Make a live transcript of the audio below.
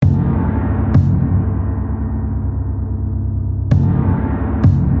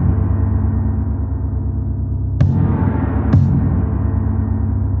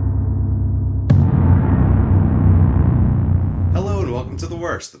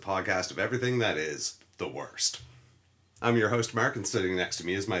Worst, the podcast of everything that is the worst. I'm your host, Mark, and sitting next to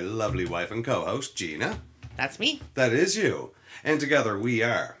me is my lovely wife and co-host, Gina. That's me. That is you. And together we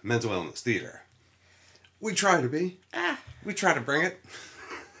are Mental Illness Theater. We try to be. We try to bring it.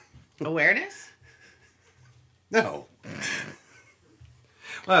 Awareness? No.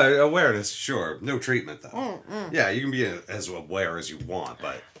 Well, awareness, sure. No treatment, though. Yeah, you can be as aware as you want,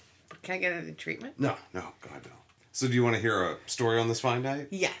 but... Can I get any treatment? No, God, no. So do you want to hear a story on this fine night?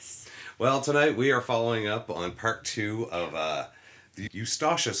 Yes. Well, tonight we are following up on part 2 of the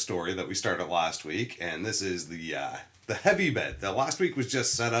Eustacia story that we started last week, and this is the heavy bit. The last week was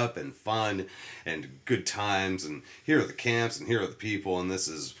just set up and fun and good times, and here are the camps and here are the people, and this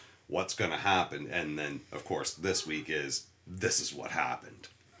is what's going to happen. And then, of course, this week is this is what happened.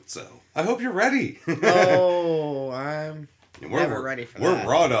 So I hope you're ready. I'm never ready for that.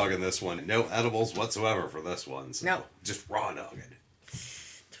 We're raw dogging this one. No edibles whatsoever for this one. So no. Just raw dogging.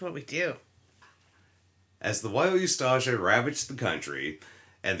 That's what we do. As the wild Eustacia ravaged the country,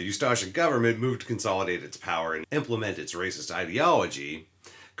 and the Eustacia government moved to consolidate its power and implement its racist ideology,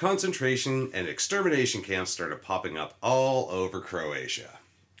 concentration and extermination camps started popping up all over Croatia.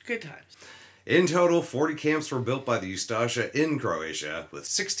 Good times. In total, 40 camps were built by the Eustacia in Croatia, with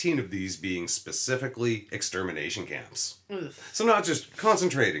 16 of these being specifically extermination camps. Ugh. So not just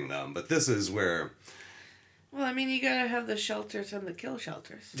concentrating them, but this is where... Well, I mean, you gotta have the shelters and the kill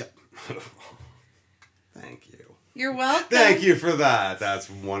shelters. Yep. Thank you. You're welcome. Thank you for that.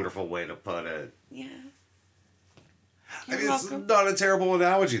 That's a wonderful way to put it. Yeah. I mean, it's not a terrible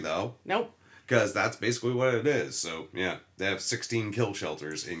analogy, though. Nope. Because that's basically what it is. So, yeah, they have 16 kill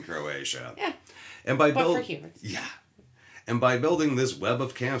shelters in Croatia. Yeah. And by but for humans. Yeah. And by building this web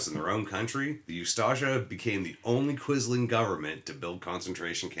of camps in their own country, the Eustacia became the only Quisling government to build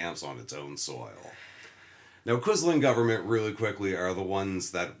concentration camps on its own soil. Now, Quisling government, really quickly, are the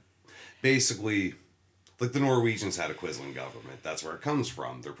ones that basically... Like the Norwegians had a Quisling government. That's where it comes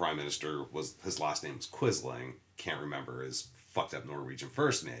from. Their prime minister his last name was Quisling. Can't remember his fucked up Norwegian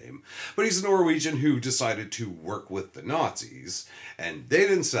first name. But he's a Norwegian who decided to work with the Nazis. And they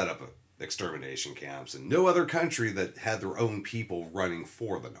didn't set up extermination camps. And no other country that had their own people running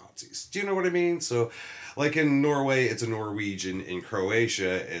for the Nazis. Do you know what I mean? So, like in Norway, it's a Norwegian. In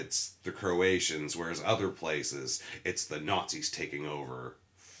Croatia, it's the Croatians. Whereas other places, it's the Nazis taking over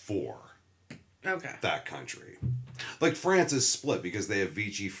for that country. Like France is split because they have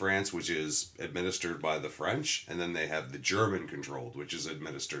Vichy France, which is administered by the French, and then they have the German controlled, which is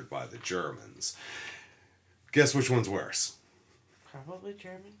administered by the Germans. Guess which one's worse? Probably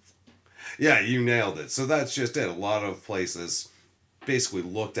Germans. Yeah, you nailed it. So that's just it. A lot of places basically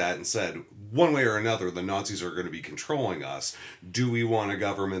looked at and said, one way or another, the Nazis are going to be controlling us. Do we want a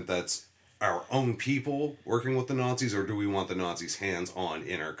government that's our own people working with the Nazis, or do we want the Nazis hands-on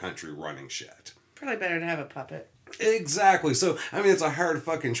in our country running shit? Probably better to have a puppet. Exactly. So, I mean, it's a hard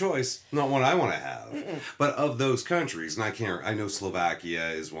fucking choice. Not one I want to have. Mm-mm. But of those countries, and I know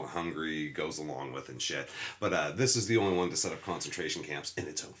Slovakia is what Hungary goes along with and shit, but this is the only one to set up concentration camps in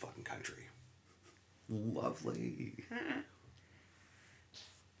its own fucking country. Lovely.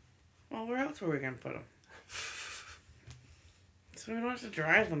 Well, where else were we going to put them? So we don't have to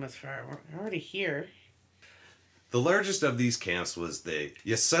drive them as far. We're already here. The largest of these camps was the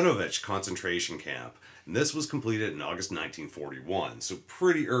Jasenovac concentration camp, and this was completed in August 1941, so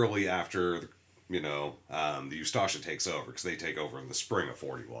pretty early after, the Eustacia takes over, because they take over in the spring of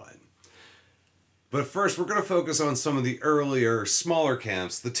 41. But first, we're going to focus on some of the earlier, smaller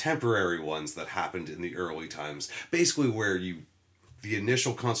camps, the temporary ones that happened in the early times, basically where the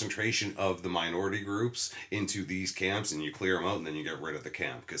initial concentration of the minority groups into these camps, and you clear them out, and then you get rid of the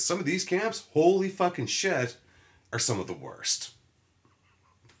camp. Because some of these camps, holy fucking shit, are some of the worst.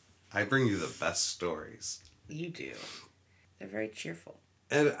 I bring you the best stories. You do. They're very cheerful.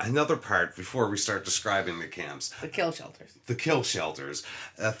 And another part, before we start describing the camps. The kill shelters. The kill shelters.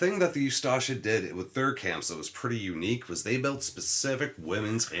 A thing that the Eustacia did with their camps that was pretty unique was they built specific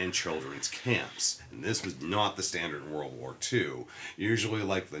women's and children's camps. And this was not the standard in World War II. Usually,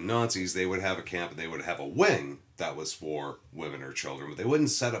 like the Nazis, they would have a camp and they would have a wing that was for women or children. But they wouldn't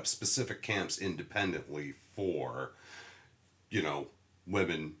set up specific camps independently for,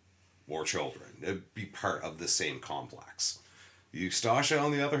 women or children. It'd be part of the same complex. The Eustacia,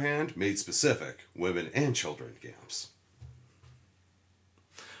 on the other hand, made specific women and children camps.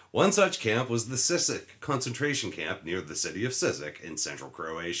 One such camp was the Sisak concentration camp near the city of Sisak in central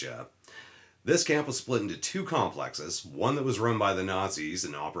Croatia. This camp was split into two complexes, one that was run by the Nazis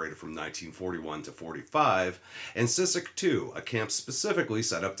and operated from 1941 to 45, and Sisak II, a camp specifically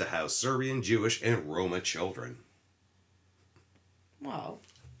set up to house Serbian, Jewish, and Roma children. Well,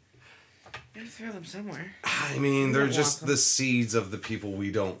 you gotta throw them somewhere. I mean, they're don't just want them. the seeds of the people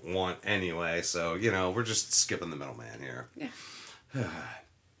we don't want anyway, so, we're just skipping the middleman here. Yeah.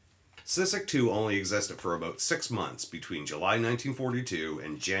 CISIC II only existed for about 6 months between July 1942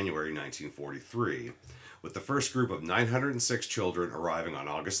 and January 1943, with the first group of 906 children arriving on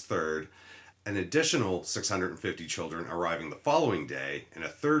August 3rd, an additional 650 children arriving the following day, and a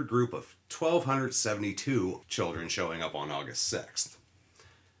third group of 1,272 children showing up on August 6th.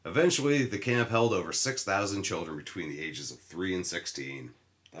 Eventually, the camp held over 6,000 children between the ages of 3 and 16.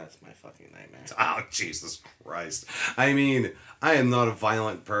 That's my fucking nightmare. Oh, Jesus Christ. I mean, I am not a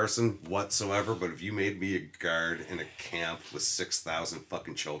violent person whatsoever, but if you made me a guard in a camp with 6,000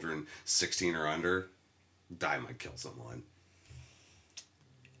 fucking children, 16 or under, I might kill someone.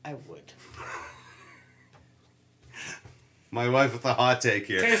 I would. My wife with the hot take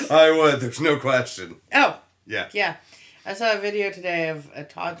here. I would, there's no question. Oh, Yeah. yeah. I saw a video today of a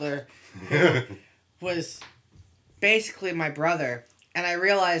toddler who was basically my brother. And I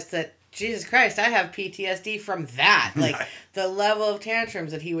realized that, Jesus Christ, I have PTSD from that. Like, the level of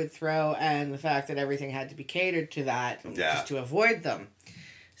tantrums that he would throw and the fact that everything had to be catered to that just to avoid them.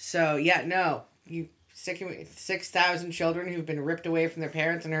 So, yeah, no. You sticking with 6,000 children who've been ripped away from their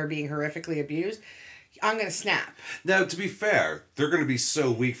parents and are being horrifically abused, I'm going to snap. Now, to be fair, they're going to be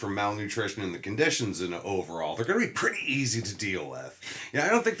so weak from malnutrition and the conditions and overall, they're going to be pretty easy to deal with. I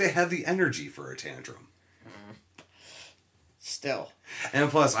don't think they have the energy for a tantrum. Still. And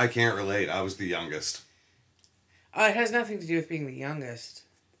plus, I can't relate. I was the youngest. It has nothing to do with being the youngest.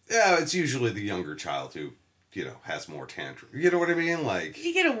 Yeah, it's usually the younger child who, has more tantrum. You know what I mean? Like,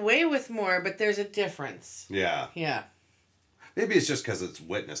 You get away with more, but there's a difference. yeah. Yeah. Maybe it's just because it's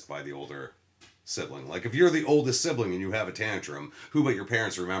witnessed by the older sibling. Like, if you're the oldest sibling and you have a tantrum, who but your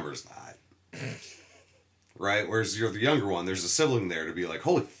parents remembers that? Right? Whereas you're the younger one, there's a sibling there to be like,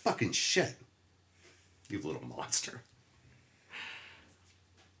 holy fucking shit. You little monster.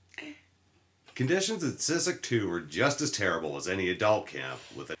 Conditions at CISIC II were just as terrible as any adult camp,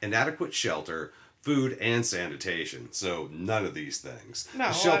 with inadequate shelter, food, and sanitation. So none of these things. No,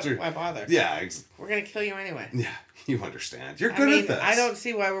 The shelter. why bother? Yeah, We're going to kill you anyway. yeah, you understand. You're good at this. I don't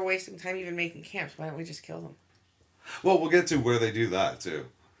see why we're wasting time even making camps. Why don't we just kill them? Well, we'll get to where they do that, too.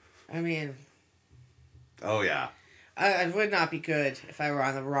 I mean, Oh, yeah. it would not be good if I were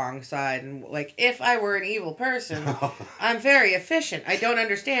on the wrong side. And, like, if I were an evil person, I'm very efficient. I don't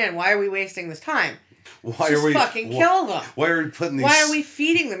understand. Why are we wasting this time? Why Just are we fucking kill them. Why are we putting these? Why are we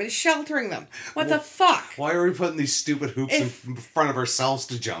feeding them and sheltering them? What the fuck? Why are we putting these stupid hoops in front of ourselves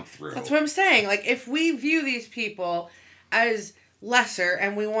to jump through? That's what I'm saying. Like, if we view these people as lesser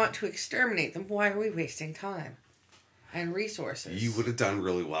and we want to exterminate them, why are we wasting time and resources? You would have done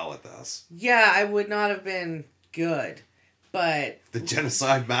really well at this. Yeah, I would not have been good, but... The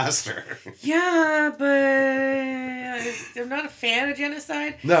genocide master. Yeah, but... I'm not a fan of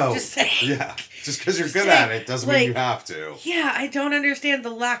genocide. No. Just saying. Yeah. Just because you're Just good saying. at it doesn't mean you have to. Yeah, I don't understand the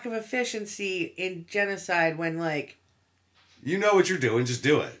lack of efficiency in genocide when, like... You know what you're doing, just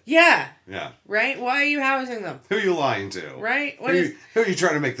do it. Yeah. Yeah. Right? Why are you housing them? Who are you lying to? Right? Who are you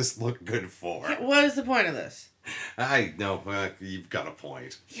trying to make this look good for? What is the point of this? I know, you've got a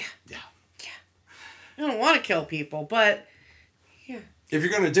point. Yeah. Yeah. I don't want to kill people, but... Yeah. If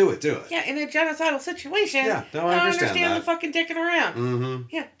you're going to do it, do it. Yeah, in a genocidal situation, Yeah, no, I don't understand understand that. the fucking dicking around. Mm-hmm.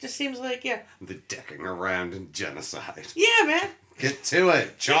 Yeah, just seems like, yeah. The dicking around in genocide. Yeah, man. Get to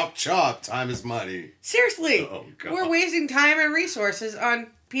it. Chop, chop. Time is money. Seriously. Oh, God. We're wasting time and resources on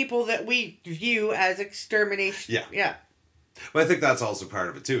people that we view as extermination. Yeah. Yeah. But I think that's also part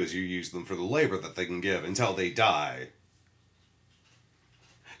of it, too, is you use them for the labor that they can give until they die.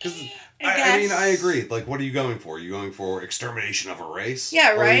 Because, I mean, I agree. Like, what are you going for? Are you going for extermination of a race?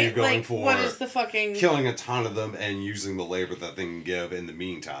 Yeah, Or right? are you going like, for what is the fucking... killing a ton of them and using the labor that they can give in the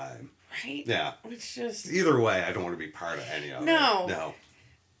meantime? Right? Yeah. It's just... Either way, I don't want to be part of any of No.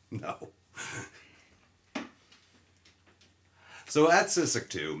 it. No. So at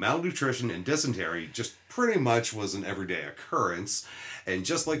CISIC II, malnutrition and dysentery just pretty much was an everyday occurrence, and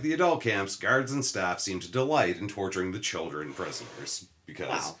just like the adult camps, guards and staff seemed to delight in torturing the children prisoners. Because,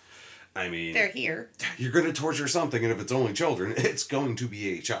 Wow. I mean... They're here. You're going to torture something, and if it's only children, it's going to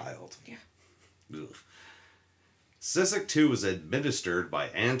be a child. Yeah. Ugh. CISIC II was administered by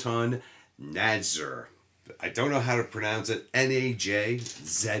Anton Nadzer. I don't know how to pronounce it.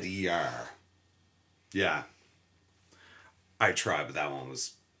 N-A-J-Z-E-R. Yeah. I tried, but that one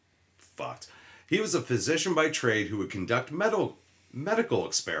was fucked. He was a physician by trade who would conduct medical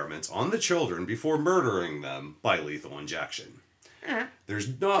experiments on the children before murdering them by lethal injection. Uh-huh. There's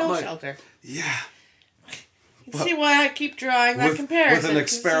not Kill much... shelter. Yeah. See why I keep drawing that comparison. With an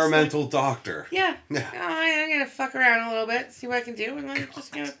experimental doctor. Yeah. Yeah. Oh, I'm going to fuck around a little bit, see what I can do, and then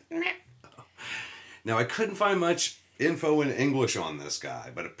just going to... Now, I couldn't find much info in English on this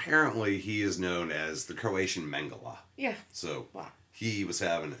guy, but apparently he is known as the Croatian Mengele. Yeah. So, wow. He was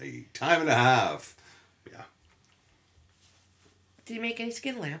having a time and a half. Yeah. Did he make any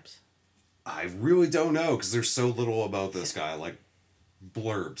skin lamps? I really don't know, because there's so little about this guy. Like,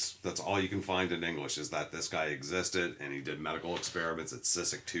 blurbs. That's all you can find in English, is that this guy existed, and he did medical experiments at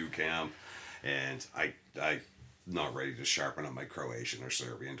Sisak 2 camp, and I'm not ready to sharpen up my Croatian or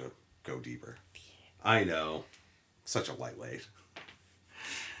Serbian to go deeper. I know. Such a lightweight.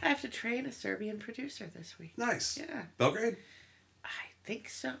 I have to train a Serbian producer this week. Nice. Yeah. Belgrade? I think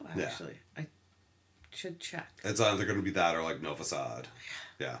so, actually. Yeah. I should check. It's either going to be that or like Novi Sad.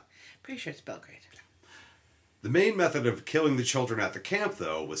 Yeah. Pretty sure it's Belgrade. The main method of killing the children at the camp,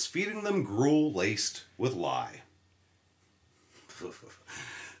 though, was feeding them gruel laced with lye.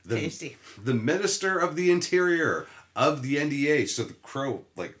 Tasty. The Minister of the Interior of the NDH, so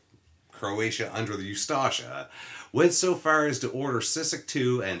the Croatia under the Ustasha, went so far as to order Sisak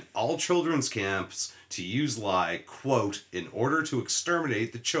 2 and all children's camps to use lye, quote, in order to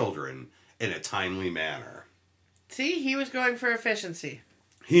exterminate the children in a timely manner. See, he was going for efficiency.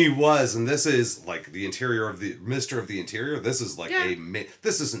 He was, and this is like the interior of the Minister of the Interior. This is like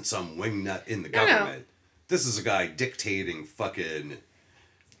this isn't some wingnut in the government. No. This is a guy dictating fucking.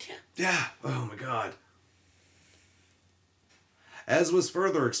 Yeah. Oh my god. As was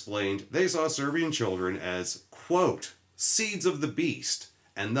further explained, they saw Serbian children as, quote, seeds of the beast,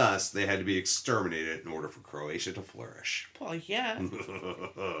 and thus they had to be exterminated in order for Croatia to flourish. Well, yeah.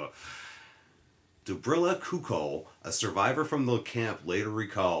 Dobrila Kukol, a survivor from the camp, later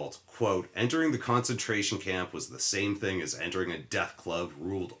recalled, quote, entering the concentration camp was the same thing as entering a death club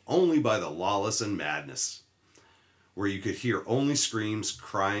ruled only by the lawless and madness, where you could hear only screams,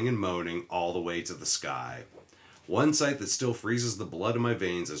 crying, and moaning all the way to the sky. One sight that still freezes the blood in my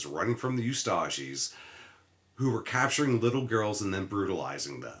veins is running from the Ustashis, who were capturing little girls and then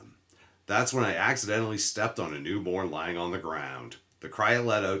brutalizing them. That's when I accidentally stepped on a newborn lying on the ground. The cry it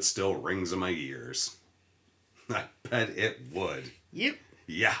let out still rings in my ears. I bet it would. Yep.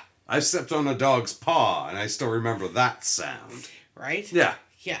 Yeah. I stepped on a dog's paw, and I still remember that sound. Right? Yeah.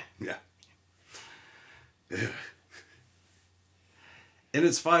 Yeah. Yeah. In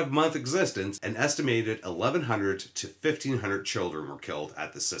its 5-month existence, an estimated 1,100 to 1,500 children were killed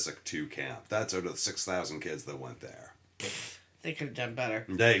at the Sisak 2 camp. That's out of the 6,000 kids that went there. They could have done better.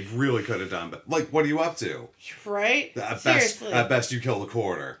 They really could have done better. Like, what are you up to? Right? Seriously. At best, you kill a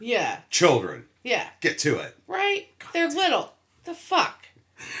quarter. Yeah. Children. Yeah. Get to it. Right? God. They're little. The fuck?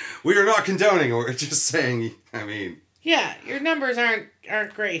 We are not condoning, we're just saying, I mean... Yeah, your numbers aren't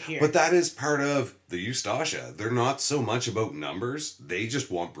great here. But that is part of the Ustasha. They're not so much about numbers. They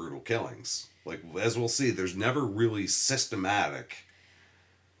just want brutal killings. Like, as we'll see, there's never really systematic.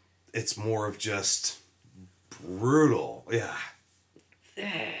 It's more of just brutal. Yeah.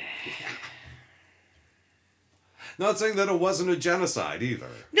 Not saying that it wasn't a genocide either.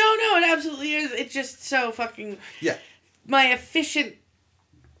 No, it absolutely is. It's just so fucking... Yeah. My efficient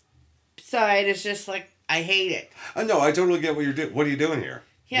side is just like, I hate it. No, I totally get what you're doing. What are you doing here?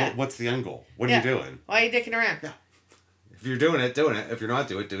 Yeah. What's the end goal? What are you doing? Why are you dicking around? Yeah. If you're doing it, doing it. If you're not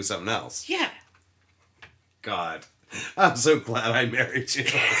doing it, do something else. Yeah. God. I'm so glad I married you.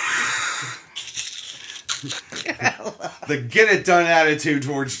 The get it done attitude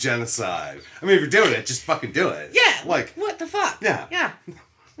towards genocide. I mean, if you're doing it, just fucking do it. Yeah. Like, what the fuck? Yeah. Yeah.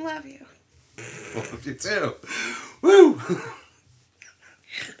 Love you. Love you too. Woo!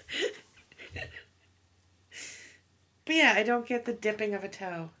 But yeah, I don't get the dipping of a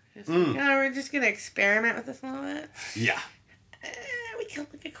toe. We're just going to experiment with this a little bit. Yeah. We killed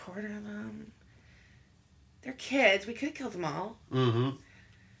like a quarter of them. They're kids. We could have killed them all. Mm-hmm. I mean,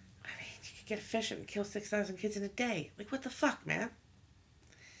 you could get efficient and kill 6,000 kids in a day. Like, what the fuck, man?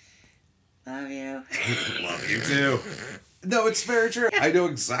 Love you. Love you too. No, it's very true. I know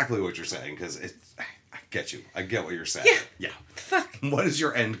exactly what you're saying, because I get you. I get what you're saying. Yeah. Yeah. What the fuck? What is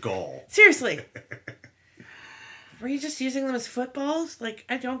your end goal? Seriously. Were you just using them as footballs? Like,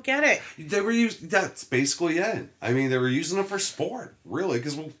 I don't get it. They were used. That's basically it. I mean, they were using them for sport, really,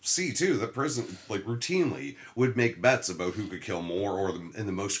 because we'll see too that prison, like, routinely would make bets about who could kill more or in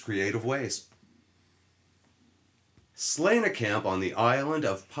the most creative ways. Slana Camp on the island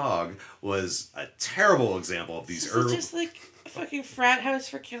of Pog was a terrible example of these early. Just like a fucking frat house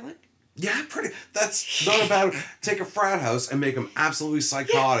for killing. Yeah, pretty. That's not about take a frat house and make them absolutely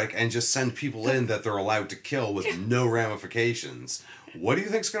psychotic and just send people in that they're allowed to kill with no ramifications. What do you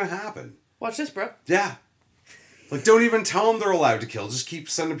think's going to happen? Watch this, bro. Yeah. Like, don't even tell them they're allowed to kill. Just keep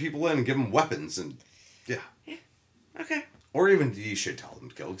sending people in and give them weapons and... Yeah. Okay. Or even you should tell them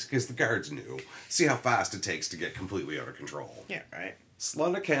to kill, because the guards knew. See how fast it takes to get completely out of control. Yeah, right.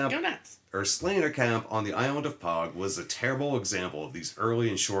 Slaughter Camp, Go nuts. or Slainer Camp on the island of Pog was a terrible example of these early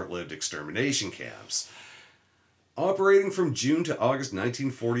and short-lived extermination camps. Operating from June to August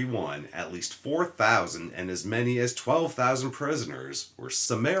 1941, at least 4,000 and as many as 12,000 prisoners were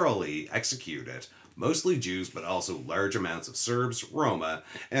summarily executed, mostly Jews, but also large amounts of Serbs, Roma,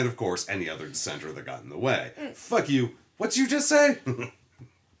 and of course any other dissenter that got in the way. Fuck you. What'd you just say?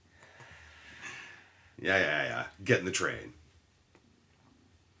 Yeah. Get in the train.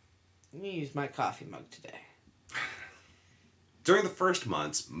 Let me use my coffee mug today. During the first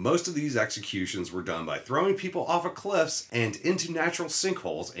months, most of these executions were done by throwing people off of cliffs and into natural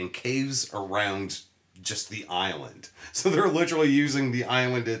sinkholes and caves around just the island. So they're literally using the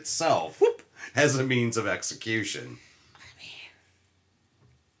island itself as a means of execution.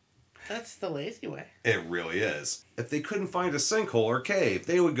 That's the lazy way. It really is. If they couldn't find a sinkhole or cave,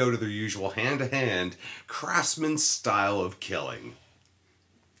 they would go to their usual hand-to-hand craftsman style of killing.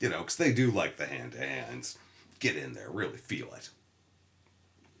 You know, because they do like the hand-to-hands. Get in there, really feel it.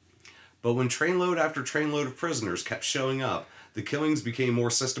 But when trainload after trainload of prisoners kept showing up, the killings became more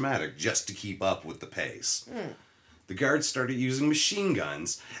systematic just to keep up with the pace. The guards started using machine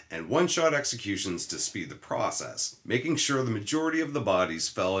guns and one-shot executions to speed the process, making sure the majority of the bodies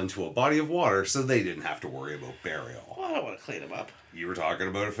fell into a body of water so they didn't have to worry about burial. Well, I don't want to clean them up. You were talking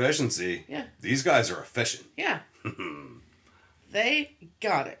about efficiency. Yeah. These guys are efficient. Yeah. They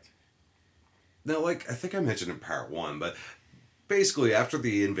got it. Now, like, I think I mentioned in part 1, but basically after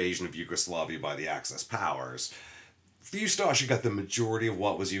the invasion of Yugoslavia by the Axis powers, the Ustasha got the majority of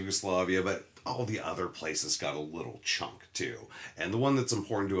what was Yugoslavia, but all the other places got a little chunk too. And the one that's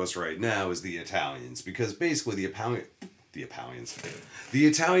important to us right now is the Italians, because basically the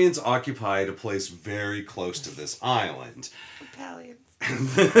Italians occupied a place very close to this island. Italians.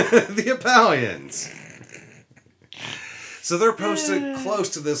 The Italians. So they're posted close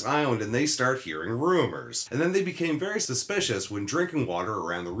to this island and they start hearing rumors. And then they became very suspicious when drinking water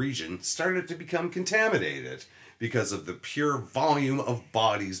around the region started to become contaminated because of the pure volume of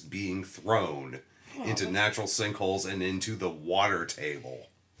bodies being thrown into natural sinkholes and into the water table.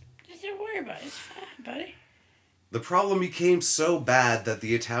 Don't worry about it. It's fine, buddy. The problem became so bad that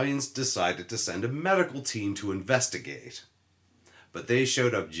the Italians decided to send a medical team to investigate. But they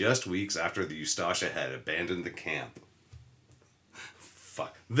showed up just weeks after the Ustasha had abandoned the camp.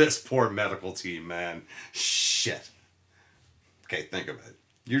 Fuck. This poor medical team, man. Shit. Okay, think of it.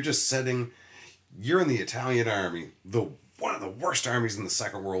 You're in the Italian army, one of the worst armies in the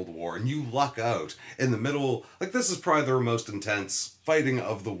Second World War, and you luck out in the middle, like this is probably their most intense fighting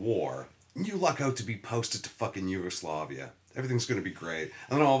of the war. And you luck out to be posted to fucking Yugoslavia. Everything's gonna be great.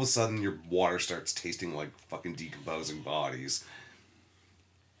 And then all of a sudden your water starts tasting like fucking decomposing bodies.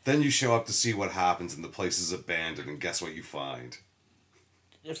 Then you show up to see what happens and the place is abandoned, and guess what you find?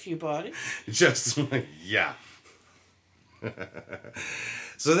 A few bodies? Just like, yeah.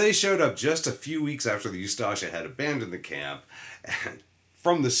 So they showed up just a few weeks after the Ustasha had abandoned the camp. And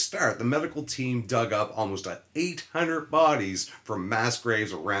from the start, the medical team dug up almost 800 bodies from mass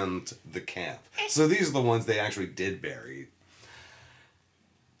graves around the camp. So these are the ones they actually did bury.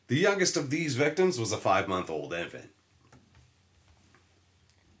 The youngest of these victims was a 5-month-old infant.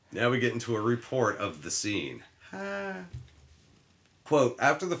 Now we get into a report of the scene. Quote,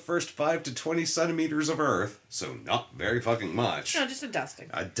 after the first 5 to 20 centimeters of earth, so not very fucking much. No, just a dusting.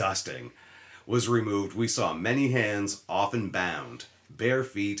 A dusting was removed. We saw many hands, often bound, bare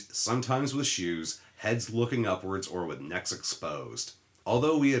feet, sometimes with shoes, heads looking upwards or with necks exposed.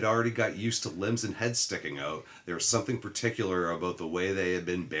 Although we had already got used to limbs and heads sticking out, there was something particular about the way they had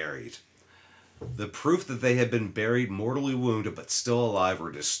been buried. The proof that they had been buried mortally wounded but still alive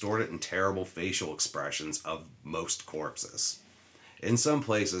were distorted and terrible facial expressions of most corpses. In some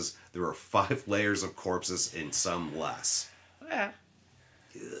places, there were 5 layers of corpses, in some less. Yeah.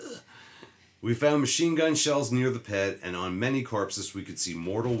 We found machine gun shells near the pit, and on many corpses we could see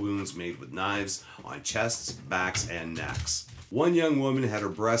mortal wounds made with knives on chests, backs, and necks. One young woman had her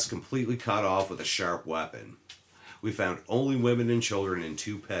breast completely cut off with a sharp weapon. We found only women and children in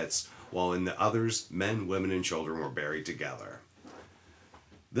 2 pits, while in the others, men, women, and children were buried together.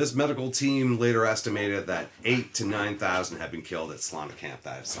 This medical team later estimated that 8,000 to 9,000 had been killed at Slana Camp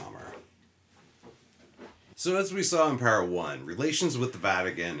that summer. So as we saw in part 1, relations with the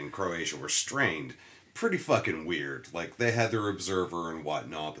Vatican and Croatia were strained. Pretty fucking weird. Like, they had their observer and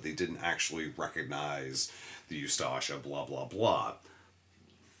whatnot, but they didn't actually recognize the Ustasha, blah, blah, blah.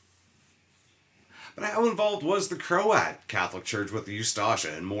 But how involved was the Croat Catholic Church with the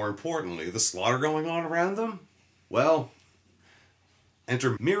Ustasha, and more importantly, the slaughter going on around them? Well,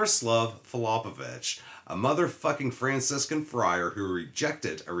 enter Miroslav Filipović, a motherfucking Franciscan friar who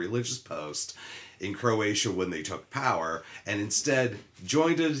rejected a religious post in Croatia when they took power, and instead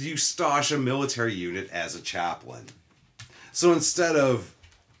joined a Ustasha military unit as a chaplain. So instead of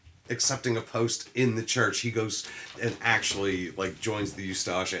accepting a post in the church, he goes and actually joins the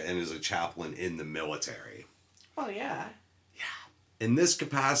Ustasha and is a chaplain in the military. Oh yeah. In this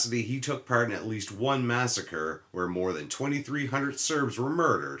capacity, he took part in at least one massacre where more than 2,300 Serbs were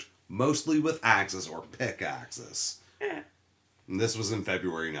murdered, mostly with axes or pickaxes. Yeah. And this was in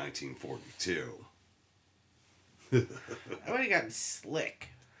February 1942. I would have gotten slick.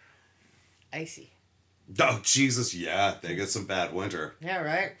 Icy. Oh, Jesus, yeah, they get some bad winter. Yeah,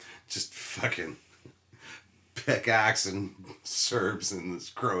 right? Just fucking pickaxing Serbs in this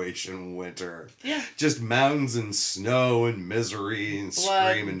Croatian winter. Yeah. Just mountains and snow and misery and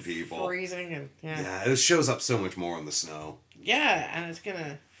Blood, screaming people. Freezing and Yeah, it shows up so much more in the snow. Yeah, and it's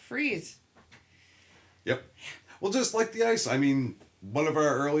gonna freeze. Yep. Well, just like the ice. I mean, one of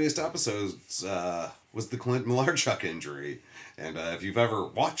our earliest episodes was the Clint Malarchuk injury. And if you've ever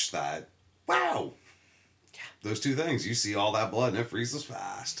watched that, wow. Those two things. You see all that blood and it freezes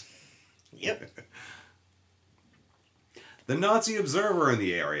fast. Yep. The Nazi observer in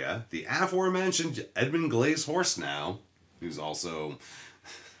the area, the aforementioned Edmund Glaze Horstnau, who's also...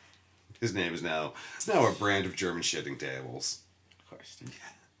 his name is now... It's now a brand of German shitting tables. Of course.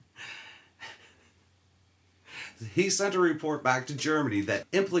 He sent a report back to Germany that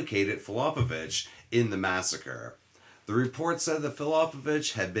implicated Filipović in the massacre. The report said that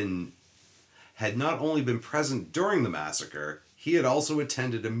Filipović had not only been present during the massacre, he had also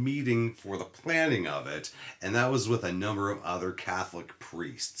attended a meeting for the planning of it, and that was with a number of other Catholic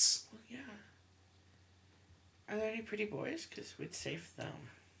priests. Well, yeah. Are there any pretty boys? Because we'd save them.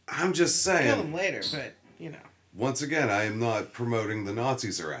 I'm just Kill saying. them later, but, you know. Once again, I am not promoting the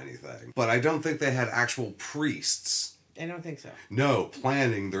Nazis or anything, but I don't think they had actual priests. I don't think so. No,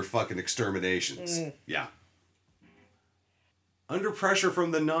 planning their fucking exterminations. Yeah. Under pressure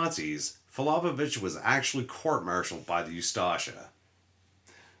from the Nazis, Filipović was actually court-martialed by the Ustasha.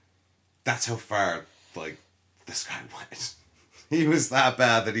 That's how far, this guy went. He was that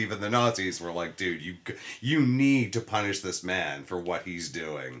bad that even the Nazis were like, dude, you need to punish this man for what he's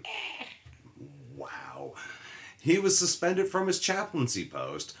doing. Wow. He was suspended from his chaplaincy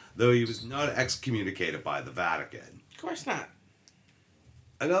post, though he was not excommunicated by the Vatican. Of course not.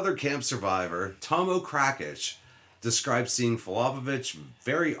 Another camp survivor, Tomo Krakic, described seeing Filipović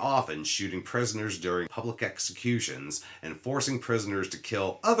very often shooting prisoners during public executions and forcing prisoners to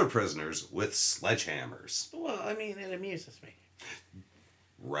kill other prisoners with sledgehammers. Well, I mean, it amuses me.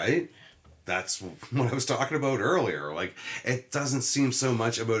 Right? That's what I was talking about earlier. It doesn't seem so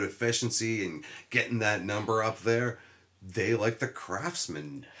much about efficiency and getting that number up there. They like the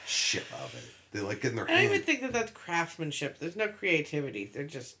craftsmanship of it. They like getting their I don't hand. even think that that's craftsmanship. There's no creativity. They're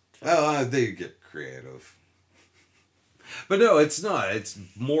just... Oh, they get creative. But no, it's not. It's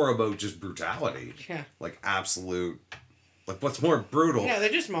more about just brutality. Yeah. Absolute... what's more brutal... Yeah, they're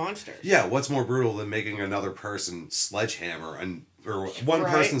just monsters. Yeah, what's more brutal than making another person sledgehammer or one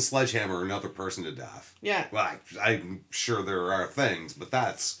person sledgehammer another person to death? Yeah. Well, I'm sure there are things, but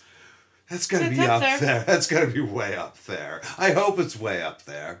that's gotta be up up there. there. That's gotta be way up there. I hope it's way up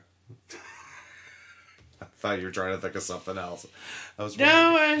there. I thought you were trying to think of something else. I was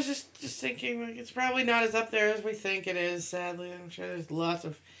just thinking it's probably not as up there as we think it is, sadly. I'm sure there's lots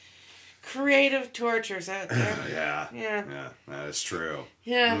of creative tortures out there. Yeah. Yeah. Yeah, that is true.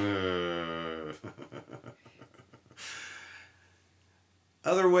 Yeah.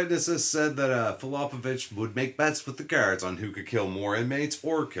 Other witnesses said that Filipović would make bets with the guards on who could kill more inmates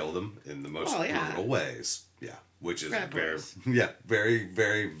or kill them in the most brutal ways. Yeah, which is very,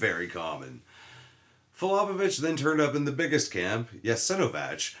 very, very common. Filipović then turned up in the biggest camp,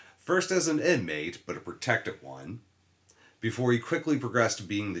 Jasenovac, first as an inmate, but a protected one, before he quickly progressed to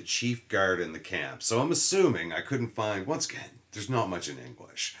being the chief guard in the camp. So I'm assuming, I couldn't find, once again, there's not much in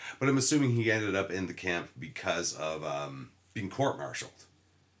English, but I'm assuming he ended up in the camp because of being court-martialed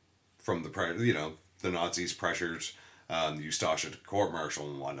from the Nazis pressured the Ustasha to court-martial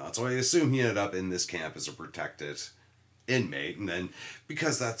and whatnot. So I assume he ended up in this camp as a protected inmate, and then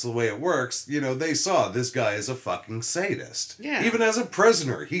because that's the way it works, they saw this guy as a fucking sadist. Yeah. Even as a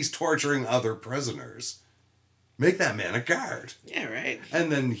prisoner, he's torturing other prisoners. Make that man a guard. Yeah, right.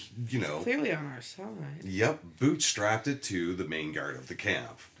 And then, Clearly on our side. Yep, bootstrapped it to the main guard of the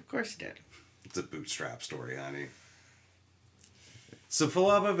camp. Of course he did. It's a bootstrap story, honey. So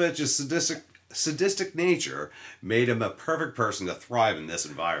Filipović's sadistic nature made him a perfect person to thrive in this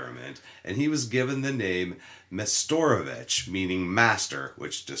environment, and he was given the name Mestorovich, meaning master,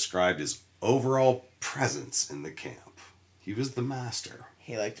 which described his overall presence in the camp. He was the master.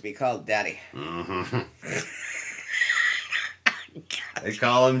 He liked to be called Daddy. Mm-hmm. They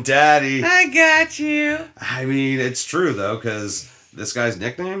call him Daddy. I got you. I mean, it's true, though, because this guy's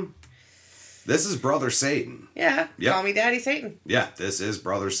nickname? This is Brother Satan. Yeah, Yep. Call me Daddy Satan. Yeah, this is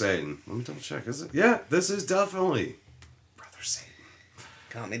Brother Satan. Let me double check. Is it? Yeah, this is definitely Brother Satan.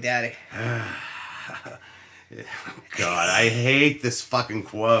 Call me Daddy. God, I hate this fucking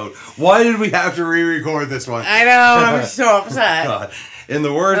quote. Why did we have to re-record this one? I know, I'm so upset. God. In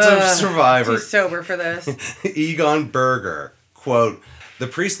the words of Survivor, Too sober for this. Egon Berger, quote, "The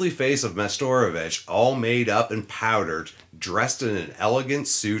priestly face of Mestorovich, all made up and powdered, dressed in an elegant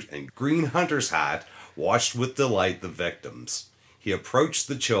suit and green hunter's hat, watched with delight the victims. He approached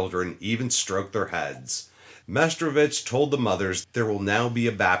the children, even stroked their heads. Mestorovich told the mothers there will now be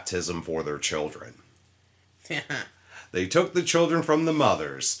a baptism for their children. They took the children from the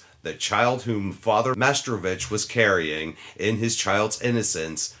mothers. The child whom Father Mestorovich was carrying, in his child's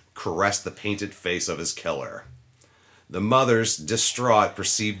innocence, caressed the painted face of his killer. The mothers, distraught,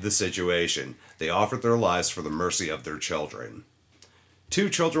 perceived the situation. They offered their lives for the mercy of their children. 2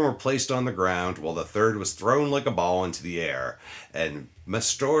 children were placed on the ground, while the third was thrown like a ball into the air, and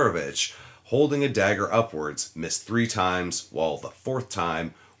Mestorovich, holding a dagger upwards, missed 3 times, while the 4th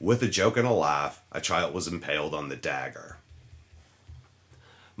time, with a joke and a laugh, a child was impaled on the dagger.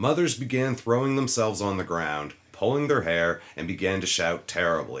 Mothers began throwing themselves on the ground, pulling their hair, and began to shout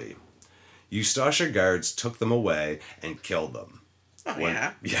terribly. Ustasha guards took them away and killed them. Oh,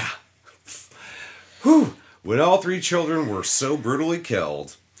 yeah? Yeah. Whew. When all 3 children were so brutally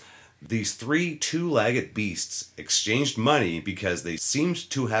killed, these 3 two-legged beasts exchanged money because they seemed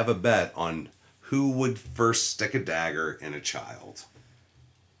to have a bet on who would first stick a dagger in a child.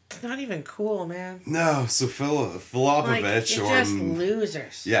 It's not even cool, man. No, so Filopovich, you're just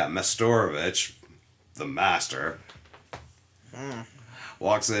losers. Yeah, Mestorovich, the master,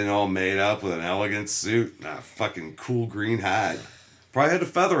 walks in all made up with an elegant suit and a fucking cool green hat. Probably had a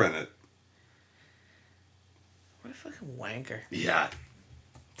feather in it. What a fucking wanker. Yeah.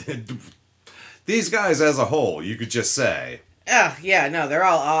 These guys as a whole, you could just say. Oh, yeah, no, they're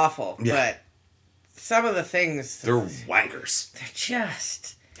all awful. Yeah. But some of the things... They're wankers. They're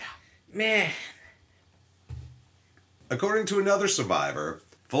just... Man. According to another survivor,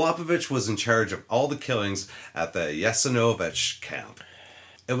 Filopovich was in charge of all the killings at the Yasenovich camp.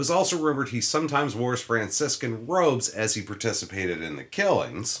 It was also rumored he sometimes wore Franciscan robes as he participated in the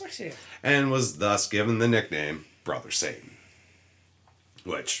killings, Of course he is. and was thus given the nickname Brother Satan.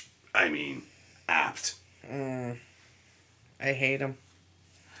 Which, I mean, apt. I hate him.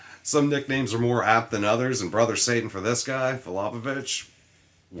 Some nicknames are more apt than others, and Brother Satan for this guy, Filopovich,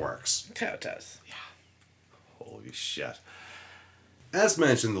 works. That's how it does. Holy shit. As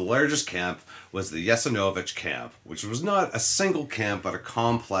mentioned, the largest camp was the Yasenovich camp, which was not a single camp but a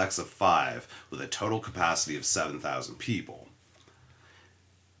complex of 5 with a total capacity of 7,000 people.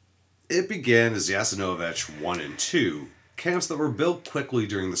 It began as Yasenovich 1 and 2, camps that were built quickly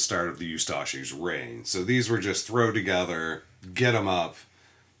during the start of the Ustashi's reign. So these were just throw together, get them up,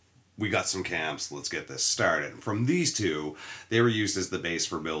 we got some camps, let's get this started. From these 2, they were used as the base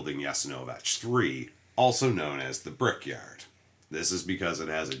for building Yasenovich 3, also known as the Brickyard. This is because it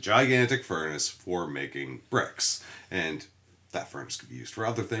has a gigantic furnace for making bricks, and that furnace could be used for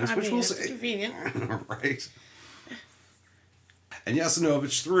other things, which we'll see. Convenient. Right? And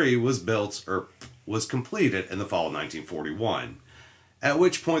Yasenovich 3 was completed in the fall of 1941, at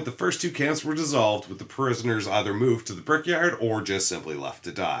which point the first 2 camps were dissolved, with the prisoners either moved to the Brickyard or just simply left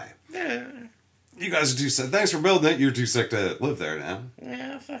to die. Yeah, You guys are too sick. Thanks for building it. You're too sick to live there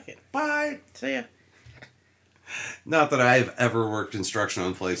now. fuck it. Bye. See ya. Not that I've ever worked construction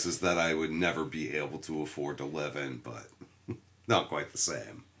on places that I would never be able to afford to live in, but not quite the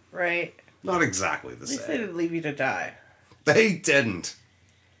same. Right. Not exactly the At least they same. didn't leave you to die. They didn't.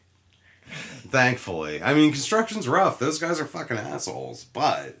 Thankfully. I mean, construction's rough. Those guys are fucking assholes,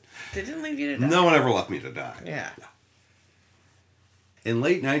 but They didn't leave you to die. no one ever left me to die. Yeah. In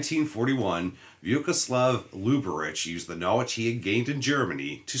late 1941, Vyacheslav Lubavitch used the knowledge he had gained in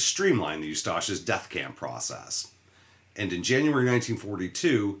Germany to streamline the Ustasha's death camp process. And in January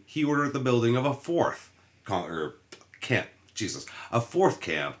 1942, he ordered the building of a fourth camp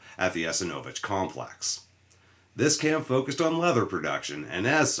at the Yasenovich complex. This camp focused on leather production, and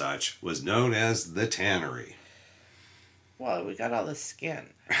as such, was known as the Tannery. Well, we got all the skin.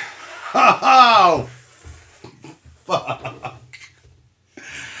 Oh, fuck.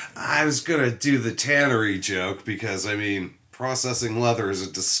 I was gonna do the tannery joke because, I mean, processing leather is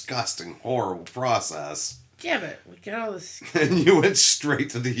a disgusting, horrible process. Yeah, but we got all this. And you went straight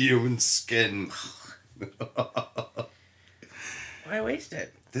to the human skin. Why waste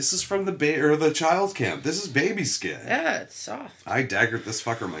it? This is from the child camp. This is baby skin. Yeah, it's soft. I daggered this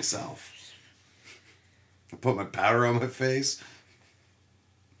fucker myself. I put my powder on my face.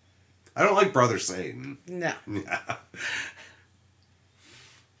 I don't like Brother Satan. No. Yeah.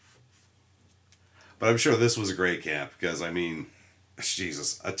 But I'm sure this was a great camp because, I mean,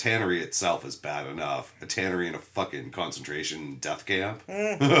 Jesus, a tannery itself is bad enough. A tannery in a fucking concentration death camp?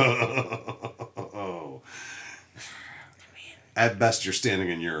 Oh. At best, you're standing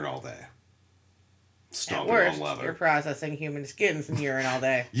in urine all day. Stomping At worst, on leather. you're processing human skins in urine all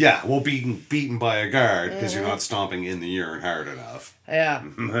day. Yeah, well, beaten by a guard because you're not stomping in the urine hard enough. Yeah.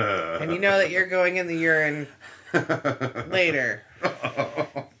 And you know that you're going in the urine later.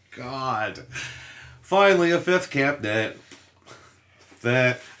 Oh, God. Finally, a fifth camp known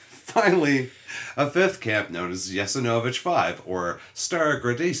as Yasenovich 5, or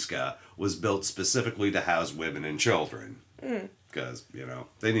Starogradiska, was built specifically to house women and children. Because,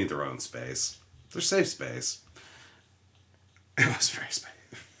 they need their own space. Their safe space. It was very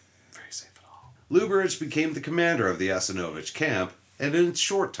safe at all. Lubavitch became the commander of the Yasenovich camp, and in a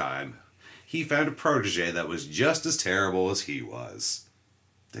short time, he found a protege that was just as terrible as he was.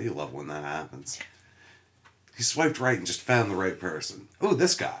 They love when that happens. He swiped right and just found the right person. Oh,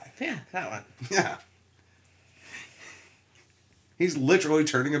 this guy. Yeah, that one. Yeah. He's literally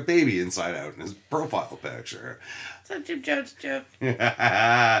turning a baby inside out in his profile picture. It's a Jim Jones joke.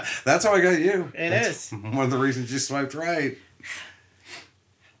 That's how I got you. That's one of the reasons you swiped right.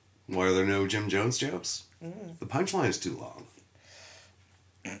 Why are there no Jim Jones jokes? The punchline is too long.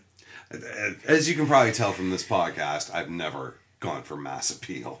 As you can probably tell from this podcast, I've never gone for mass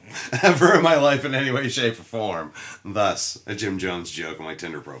appeal ever in my life in any way, shape, or form. Thus, a Jim Jones joke on my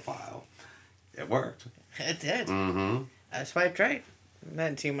Tinder profile. It worked. It did. Mm-hmm. I swiped right. And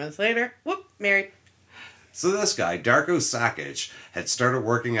then 2 months later, whoop, married. So this guy, Darko Sakic, had started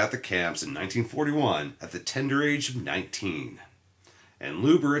working at the camps in 1941 at the tender age of 19. And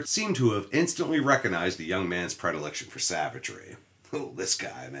Lubavitch seemed to have instantly recognized the young man's predilection for savagery. Oh, this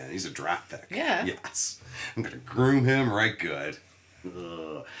guy, man, he's a draft pick. Yeah. Yes. I'm going to groom him right good.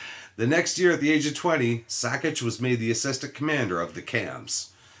 Ugh. The next year, at the age of 20, Sakic was made the assistant commander of the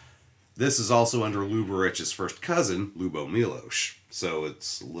camps. This is also under Lubavitch's first cousin, Lubo Miloš. So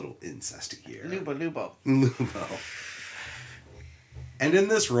it's a little incesty here. Lubo. Lubo. And in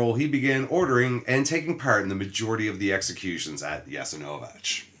this role, he began ordering and taking part in the majority of the executions at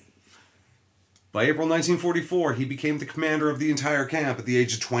Yasenovich. By April 1944, he became the commander of the entire camp at the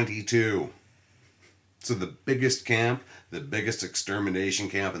age of 22. So the biggest camp, the biggest extermination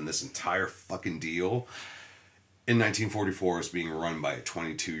camp in this entire fucking deal, in 1944 is being run by a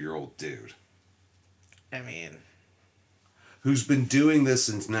 22-year-old dude. I mean... who's been doing this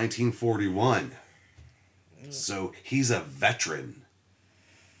since 1941. So he's a veteran.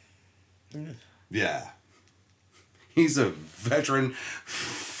 Yeah. He's a veteran.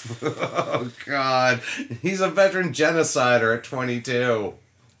 Oh, God. He's a veteran genocider at 22.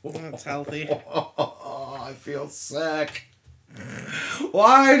 That's healthy. Oh, I feel sick.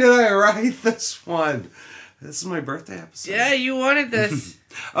 Why did I write this one? This is my birthday episode. Yeah, you wanted this.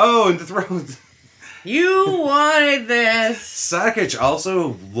 Oh, and to throw... You wanted this. Sakic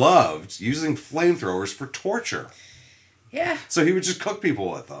also loved using flamethrowers for torture. Yeah. So he would just cook people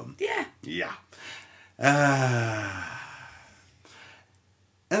with them. Yeah. Yeah.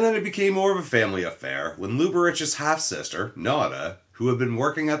 And then it became more of a family affair when Lubavitch's half-sister, Nada, who had been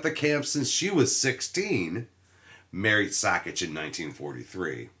working at the camp since she was 16, married Sakic in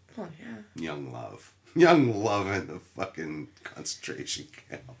 1943. Oh, yeah. Young love. Young love in the fucking concentration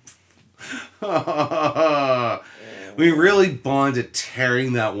camp. We really bonded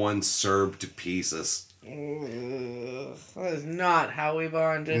tearing that one Serb to pieces. That is not how we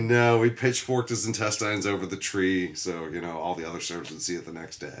bonded. No, we pitchforked his intestines over the tree so, all the other Serbs would see it the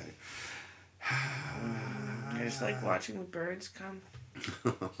next day. I just like watching the birds come.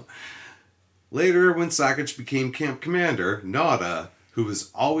 Later, when Sakic became camp commander, Nada, who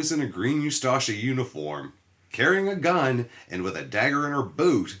was always in a green Ustasha uniform, carrying a gun and with a dagger in her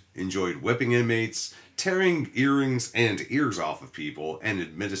boot, enjoyed whipping inmates, tearing earrings and ears off of people, and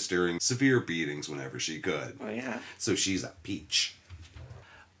administering severe beatings whenever she could. Oh, yeah. So she's a peach.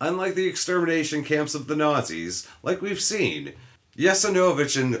 Unlike the extermination camps of the Nazis, like we've seen,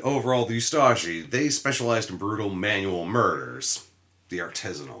 Yasenovich and overall the Ustashi, they specialized in brutal manual murders. The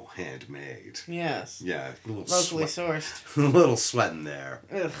artisanal, handmade. Yes. Yeah. Locally sourced. A little sweat in there.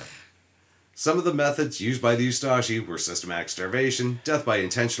 Ugh. Some of the methods used by the Ustashi were systematic starvation, death by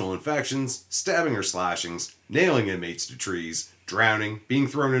intentional infections, stabbing or slashings, nailing inmates to trees, drowning, being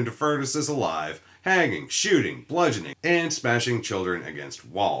thrown into furnaces alive, hanging, shooting, bludgeoning, and smashing children against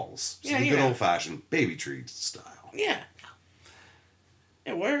walls. So the good old-fashioned baby tree style. Yeah.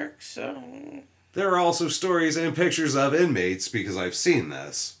 It works, so... There are also stories and pictures of inmates, because I've seen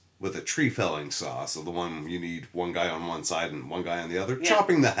this, with a tree felling saw. So the one you need one guy on one side and one guy on the other,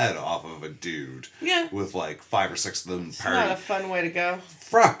 chopping the head off of a dude. Yeah. With like 5 or 6 of them. It's not a fun way to go.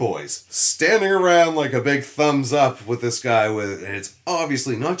 Frat boys standing around like a big thumbs up with this guy with, and it's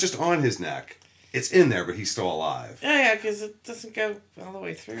obviously not just on his neck. It's in there, but he's still alive. Oh yeah, because it doesn't go all the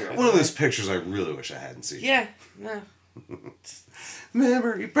way through. One of those pictures I really wish I hadn't seen. Yeah, no.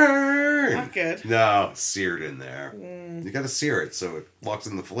 Memory burn! Not good. No, seared in there. You gotta sear it so it locks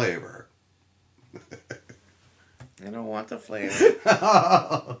in the flavor. I don't want the flavor.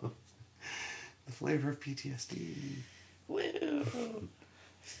 The flavor of PTSD. Woo.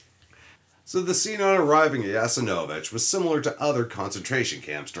 So the scene on arriving at Jasenovac was similar to other concentration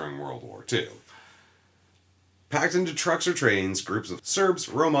camps during World War II. Packed into trucks or trains, groups of Serbs,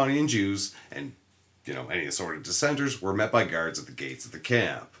 Romani, and Jews, and any assorted dissenters were met by guards at the gates of the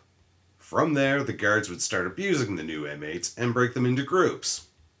camp. From there, the guards would start abusing the new inmates and break them into groups.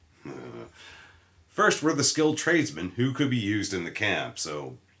 First were the skilled tradesmen who could be used in the camp,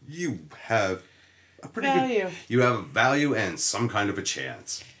 so you have a pretty value. You have a value and some kind of a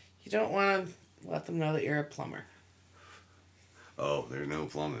chance. You don't want to let them know that you're a plumber. Oh, there's no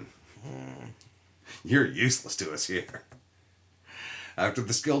plumbing. You're useless to us here. After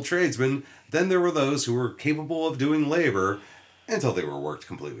the skilled tradesmen, then there were those who were capable of doing labor until they were worked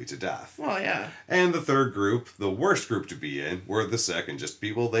completely to death. Well, yeah. And the third group, the worst group to be in, were the sick and just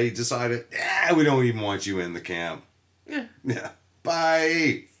people they decided, we don't even want you in the camp. Yeah.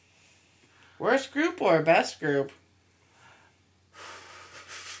 Bye. Worst group or best group?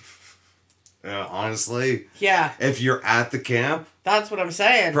 Honestly. Yeah. If you're at the camp. That's what I'm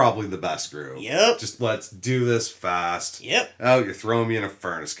saying. Probably the best group. Yep. Just let's do this fast. Yep. Oh, you're throwing me in a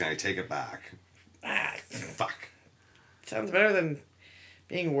furnace. Can I take it back? Fuck. Sounds better than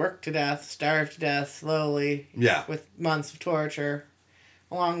being worked to death, starved to death slowly. Yeah. With months of torture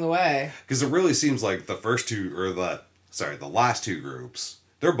along the way. Because it really seems like the last two groups,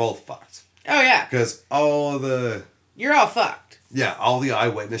 they're both fucked. Oh, yeah. Because you're all fucked. Yeah, all the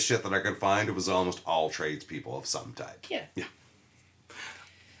eyewitness shit that I could find, it was almost all tradespeople of some type. Yeah. Yeah.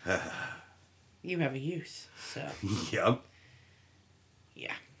 You have a use, so. Yep.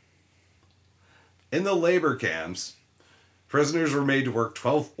 Yeah. In the labor camps, prisoners were made to work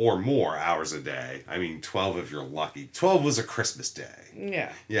 12 or more hours a day. I mean, 12 if you're lucky. 12 was a Christmas day.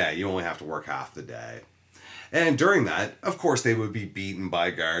 Yeah. Yeah, you only have to work half the day. And during that, of course, they would be beaten by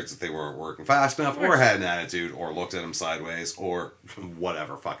guards if they weren't working fast enough, or had an attitude, or looked at them sideways, or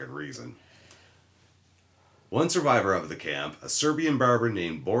whatever fucking reason. One survivor of the camp, a Serbian barber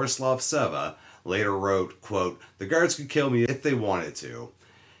named Borislav Seva, later wrote, quote, "The guards could kill me if they wanted to.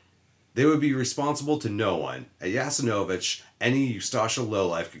 They would be responsible to no one. At Jasenovac, any Ustasha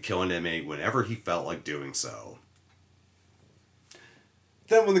lowlife could kill an inmate whenever he felt like doing so."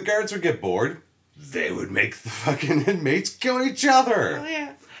 Then when the guards would get bored, they would make the fucking inmates kill each other. Oh,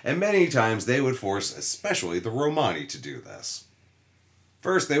 yeah. And many times they would force especially the Romani to do this.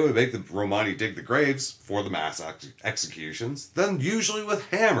 First, they would make the Romani dig the graves for the mass executions. Then, usually with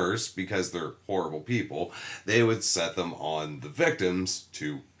hammers, because they're horrible people, they would set them on the victims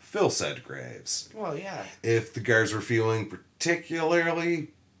to fill said graves. Well, yeah. If the guards were feeling particularly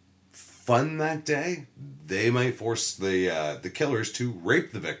fun that day, they might force the killers to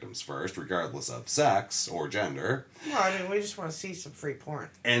rape the victims first, regardless of sex or gender. Well, I mean, we just want to see some free porn.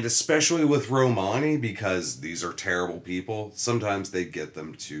 And especially with Romani, because these are terrible people, sometimes they get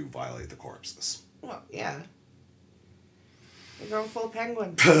them to violate the corpses. Well, yeah. They're going full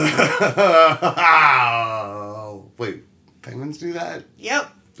penguin. Wait, penguins do that?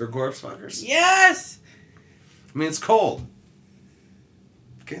 Yep. They're corpse fuckers? Yes! I mean, it's cold.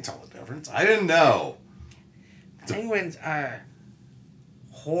 Can't tell the difference. I didn't know. Penguins are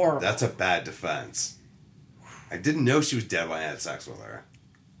horrible. That's a bad defense. I didn't know she was dead when I had sex with her.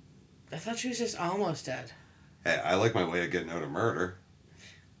 I thought she was just almost dead. Hey, I like my way of getting out of murder.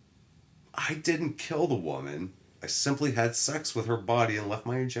 I didn't kill the woman. I simply had sex with her body and left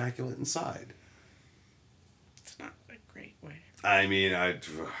my ejaculate inside. It's not a great way. I mean,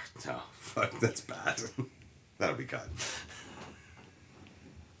 no, fuck, that's bad. That'll be cut.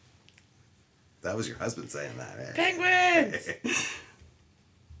 That was your husband saying that. Penguins!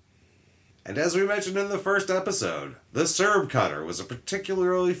 And as we mentioned in the first episode, the Serb cutter was a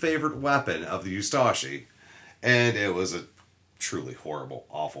particularly favorite weapon of the Ustashi, and it was a truly horrible,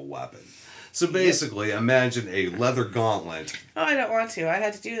 awful weapon. So basically, imagine a leather gauntlet. Oh, I don't want to. I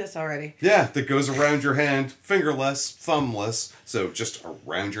had to do this already. Yeah, that goes around your hand, fingerless, thumbless, so just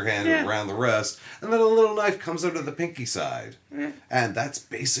around your hand and around the wrist, and then a little knife comes out of the pinky side. And that's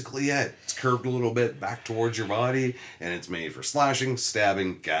basically it. It's curved a little bit back towards your body, and it's made for slashing,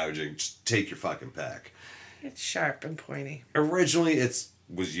 stabbing, gouging. Just take your fucking pick. It's sharp and pointy. Originally, it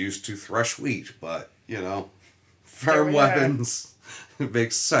was used to thresh wheat, but, firm weapons... It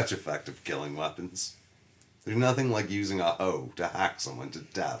makes such effective killing weapons. There's nothing like using a hoe to hack someone to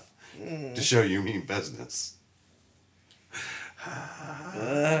death to show you mean business.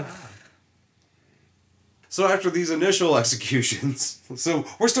 So after these initial executions, so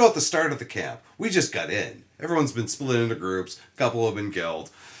we're still at the start of the camp. We just got in. Everyone's been split into groups. A couple have been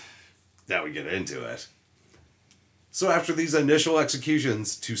killed. Now we get into it. So after these initial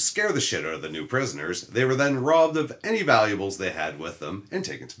executions, to scare the shit out of the new prisoners, they were then robbed of any valuables they had with them and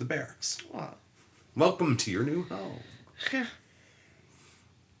taken to the barracks. Wow. Welcome to your new home.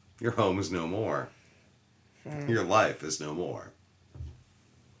 Your home is no more. Your life is no more.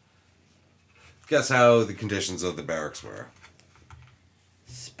 Guess how the conditions of the barracks were?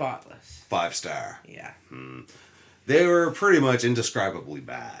 Spotless. 5-star. Yeah. They were pretty much indescribably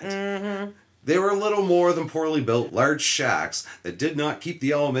bad. Mm-hmm. They were a little more than poorly built, large shacks that did not keep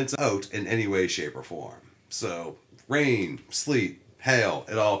the elements out in any way, shape, or form. So, rain, sleet, hail,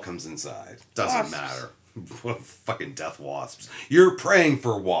 it all comes inside. Doesn't matter. What fucking death wasps. You're praying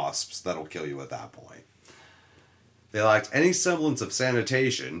for wasps that'll kill you at that point. They lacked any semblance of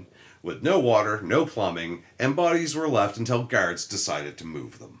sanitation, with no water, no plumbing, and bodies were left until guards decided to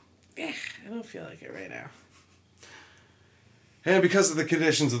move them. I don't feel like it right now. And because of the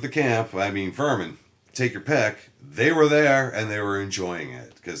conditions of the camp, vermin, take your pick, they were there and they were enjoying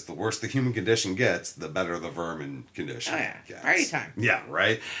it. Because the worse the human condition gets, the better the vermin condition gets. Party time. Yeah,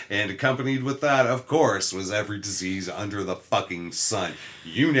 right? And accompanied with that, of course, was every disease under the fucking sun.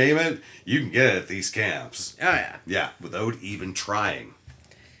 You name it, you can get it at these camps. Oh, yeah. Yeah, without even trying.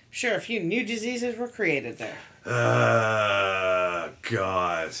 Sure, a few new diseases were created there.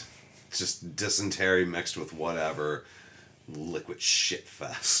 God. Just dysentery mixed with whatever. Liquid shit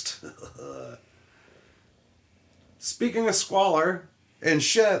fest. Speaking of squalor and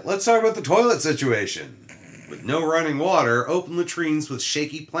shit, let's talk about the toilet situation. With no running water, open latrines with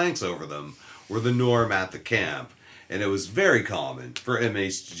shaky planks over them were the norm at the camp, and it was very common for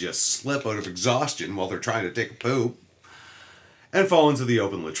inmates to just slip out of exhaustion while they're trying to take a poop and fall into the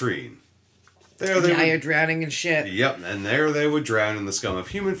open latrine. Now you're drowning in shit. Yep, and there they would drown in the scum of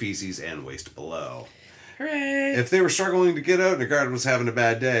human feces and waste below. Hooray! If they were struggling to get out and the guard was having a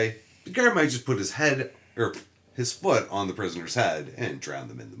bad day, the guard might just put his foot on the prisoner's head and drown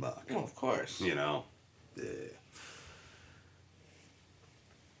them in the muck. Oh, of course.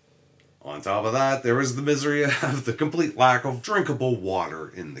 On top of that, there was the misery of the complete lack of drinkable water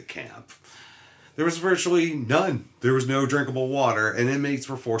in the camp. There was virtually none. There was no drinkable water, and inmates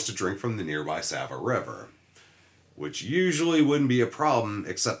were forced to drink from the nearby Sava River, which usually wouldn't be a problem,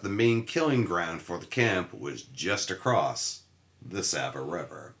 except the main killing ground for the camp was just across the Sava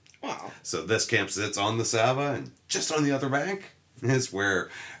River. Wow. So this camp sits on the Sava, and just on the other bank is where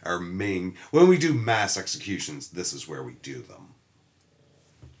when we do mass executions, this is where we do them.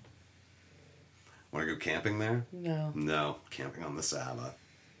 Want to go camping there? No. No, camping on the Sava.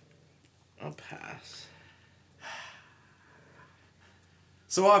 I'll pass.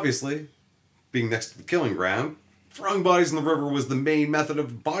 So obviously, being next to the killing ground, throwing bodies in the river was the main method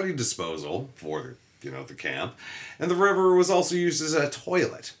of body disposal for the camp, and the river was also used as a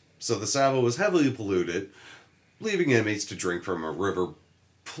toilet. So the Sava was heavily polluted, leaving inmates to drink from a river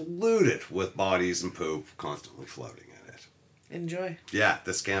polluted with bodies and poop constantly floating in it. Enjoy. Yeah,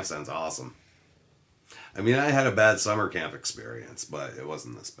 this camp sounds awesome. I had a bad summer camp experience, but it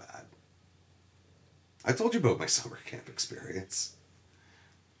wasn't this bad. I told you about my summer camp experience.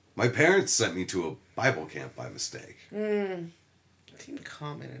 My parents sent me to a Bible camp by mistake. It seemed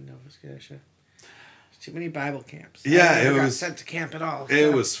common in Nova Scotia. There's too many Bible camps. Yeah, I never got sent to camp at all.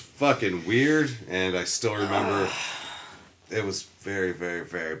 It was fucking weird, and I still remember it was very, very,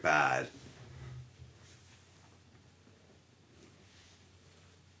 very bad.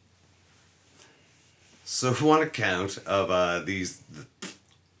 So one account of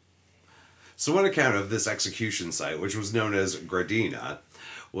this execution site, which was known as Gradina,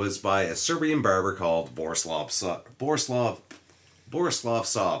 was by a Serbian barber called Borislav Sava,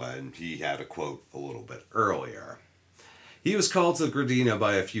 and he had a quote a little bit earlier. He was called to Gradina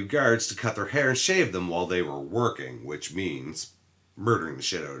by a few guards to cut their hair and shave them while they were working, which means murdering the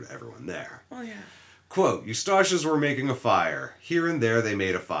shit out of everyone there. Oh, yeah. Quote, Eustatius were making a fire. Here and there they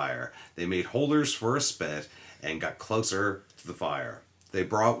made a fire. They made holders for a spit and got closer to the fire. They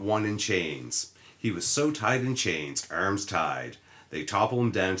brought one in chains. He was so tied in chains, arms tied. They toppled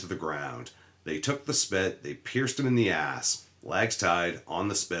him down to the ground. They took the spit, they pierced him in the ass, legs tied on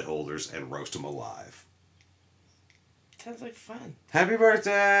the spit holders, and roast him alive. Sounds like fun. Happy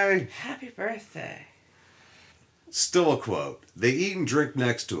birthday! Happy birthday. Still a quote. They eat and drink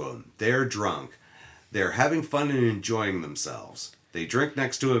next to him. They are drunk. They are having fun and enjoying themselves. They drink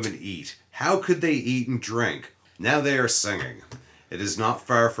next to him and eat. How could they eat and drink? Now they are singing. It is not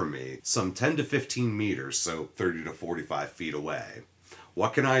far from me, some 10 to 15 meters, so 30 to 45 feet away.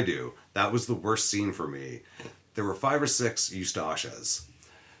 What can I do? That was the worst scene for me. There were 5 or 6 Eustatias.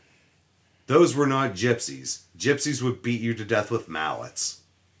 Those were not gypsies. Gypsies would beat you to death with mallets.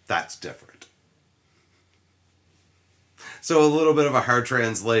 That's different. So a little bit of a hard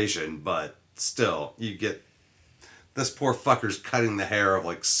translation, but still, you get this poor fucker's cutting the hair of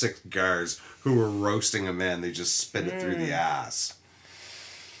like 6 guards who were roasting a man. They just spit it through the ass.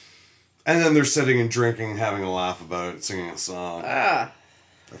 And then they're sitting and drinking, having a laugh about it, singing a song. Ah.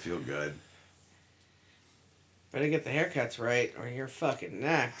 I feel good. Better get the haircuts right, or you're fucking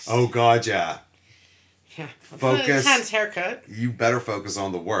next. Oh, God, yeah. Yeah. Focus. Hans haircut. You better focus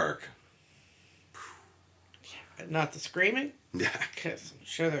on the work. But not the screaming. Yeah. Because I'm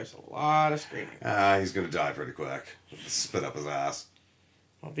sure there's a lot of screaming. He's going to die pretty quick. Spit up his ass.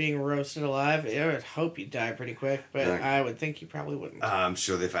 While being roasted alive, I would hope you die pretty quick, but I would think you probably wouldn't. I'm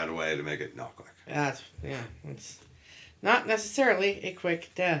sure they found a way to make it not quick. It's not necessarily a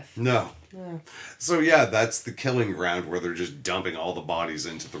quick death. No. Yeah. So yeah, that's the killing ground where they're just dumping all the bodies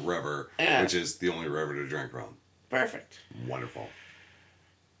into the river, which is the only river to drink from. Perfect. Wonderful.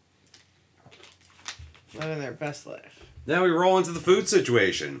 Living their best life. Now we roll into the food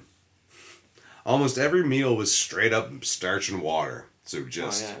situation. Almost every meal was straight up starch and water. So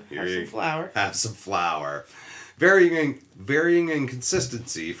just have some flour. Have some flour. Varying in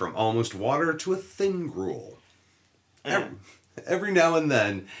consistency from almost water to a thin gruel. Every now and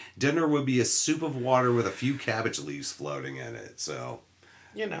then, dinner would be a soup of water with a few cabbage leaves floating in it. So,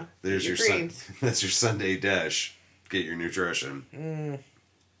 there's your greens. That's your Sunday dish. Get your nutrition.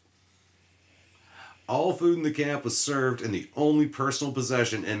 All food in the camp was served in the only personal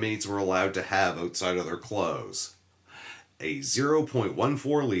possession inmates were allowed to have outside of their clothes. A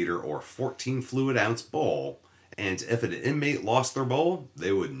 0.14 liter or 14 fluid ounce bowl, and if an inmate lost their bowl,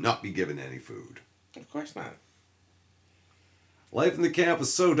 they would not be given any food. Of course not. Life in the camp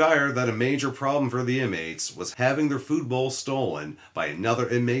was so dire that a major problem for the inmates was having their food bowl stolen by another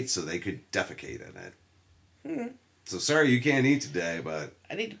inmate so they could defecate in it. So sorry you can't eat today, but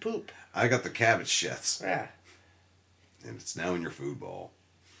I need to poop. I got the cabbage shits. Yeah. And it's now in your food bowl.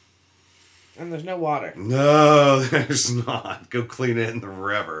 And there's no water. No, there's not. Go clean it in the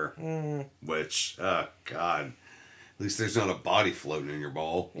river. Which, oh, God. At least there's not a body floating in your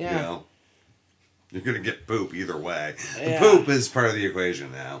bowl. Yeah. You're going to get poop either way. Yeah. The poop is part of the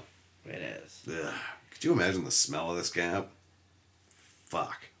equation now. It is. Ugh. Could you imagine the smell of this camp?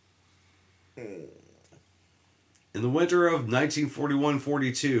 Fuck. In the winter of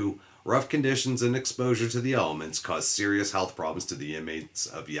 1941-42, rough conditions and exposure to the elements caused serious health problems to the inmates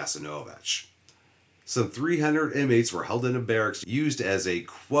of Jasenovac. Some 300 inmates were held in a barracks used as a,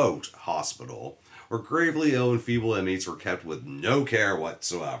 quote, hospital, where gravely ill and feeble inmates were kept with no care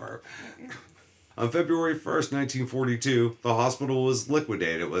whatsoever. On February 1st, 1942, the hospital was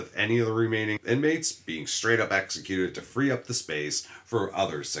liquidated, with any of the remaining inmates being straight up executed to free up the space for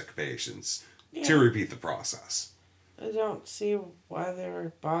other sick patients. To repeat the process. I don't see why they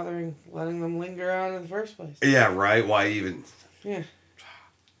were bothering letting them linger on in the first place. Yeah, right? Why even... Yeah.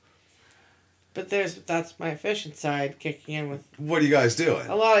 But that's my efficient side kicking in with... What are you guys doing?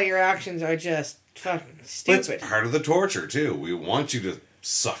 A lot of your actions are just fucking stupid. It's part of the torture, too. We want you to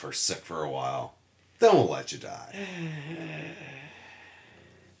suffer sick for a while. Then we'll let you die.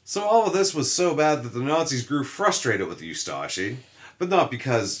 So all of this was so bad that the Nazis grew frustrated with the Ustashi, but not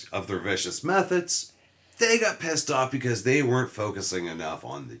because of their vicious methods. They got pissed off because they weren't focusing enough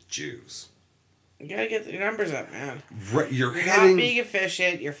on the Jews. You gotta get the numbers up, man. Right, you're not being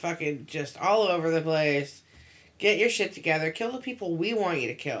efficient. You're fucking just all over the place. Get your shit together. Kill the people we want you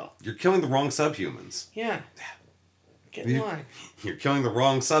to kill. You're killing the wrong subhumans. Yeah. Get in line. You're killing the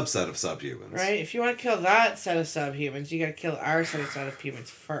wrong subset of subhumans. Right? If you want to kill that set of subhumans, you gotta kill our set of subhumans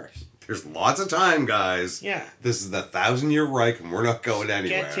first. There's lots of time, guys. Yeah. This is the 1,000-year Reich, and we're not going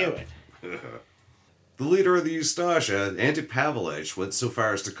anywhere. Get to it. The leader of the Ustasha, Ante Pavelic, went so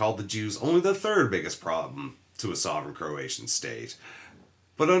far as to call the Jews only the third biggest problem to a sovereign Croatian state.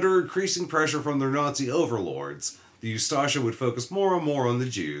 But under increasing pressure from their Nazi overlords, the Ustasha would focus more and more on the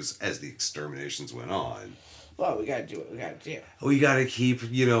Jews as the exterminations went on. Well, we gotta do what we gotta do. We gotta keep,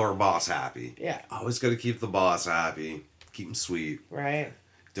 our boss happy. Yeah. Always gotta keep the boss happy. Keep him sweet. Right.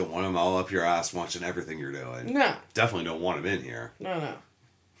 Don't want him all up your ass watching everything you're doing. No. Definitely don't want him in here. No.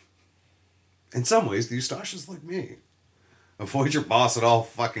 In some ways, the Ustasha's like me. Avoid your boss at all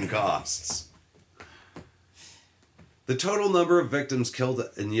fucking costs. The total number of victims killed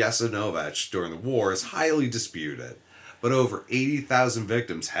in Jasenovac during the war is highly disputed, but over 80,000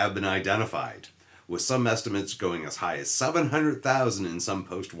 victims have been identified, with some estimates going as high as 700,000 in some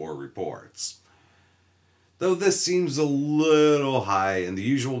post-war reports. Though this seems a little high, and the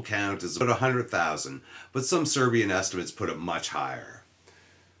usual count is about 100,000, but some Serbian estimates put it much higher.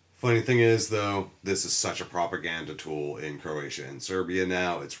 Funny thing is, though, this is such a propaganda tool in Croatia and Serbia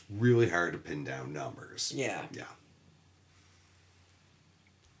now, it's really hard to pin down numbers. Yeah.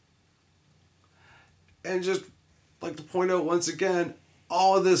 And just like to point out once again,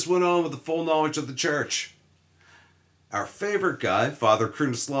 all of this went on with the full knowledge of the church. Our favorite guy, Father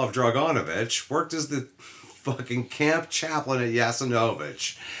Krunoslav Draganovic, worked as the fucking camp chaplain at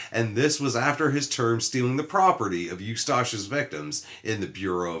Jasenovac, and this was after his term stealing the property of Ustasha's victims in the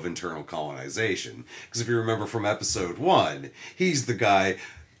Bureau of Internal Colonization. Because if you remember from episode 1, he's the guy,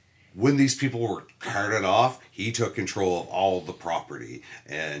 when these people were carted off, he took control of all of the property,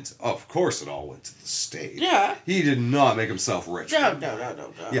 and of course it all went to the state. Yeah. He did not make himself rich. No.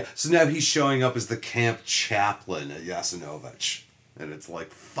 Yeah, so now he's showing up as the camp chaplain at Jasenovac. And it's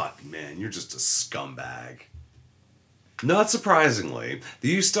like, fuck, man, you're just a scumbag. Not surprisingly,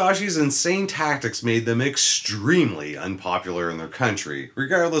 the Ustashi's insane tactics made them extremely unpopular in their country,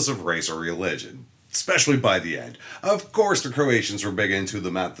 regardless of race or religion. Especially by the end. Of course the Croatians were big into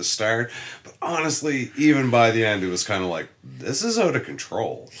them at the start, but honestly, even by the end, it was kind of like, this is out of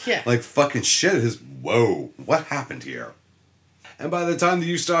control. Yeah. Like, fucking shit is, whoa, what happened here? And by the time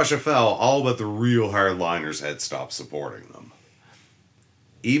the Ustasha fell, all but the real hardliners had stopped supporting them.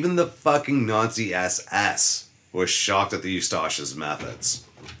 Even the fucking Nazi SS was shocked at the Ustasha's methods.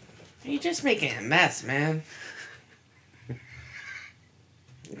 You're just making a mess, man.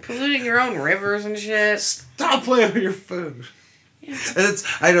 Polluting your own rivers and shit. Stop playing with your food. Yeah. And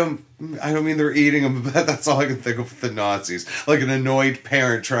I don't mean they're eating them, but that's all I can think of with the Nazis. Like an annoyed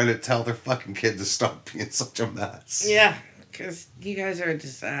parent trying to tell their fucking kid to stop being such a mess. Yeah, because you guys are a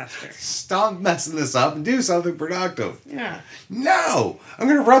disaster. Stop messing this up and do something productive. Yeah. No! I'm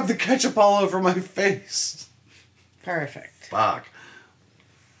gonna rub the ketchup all over my face. Perfect. Fuck.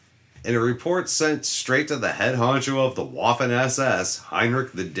 In a report sent straight to the head honcho of the Waffen-SS,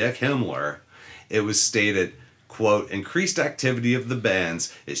 Heinrich the Dick Himmler, it was stated, quote, increased activity of the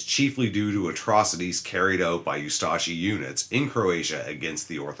bands is chiefly due to atrocities carried out by Ustashi units in Croatia against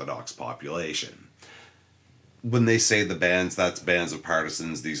the Orthodox population. When they say the bands, that's bands of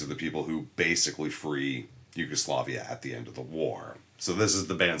partisans. These are the people who basically free Yugoslavia at the end of the war. So this is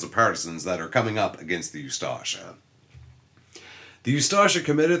the bands of partisans that are coming up against the Ustasha. The Ustasha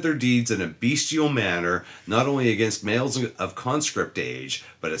committed their deeds in a bestial manner, not only against males of conscript age,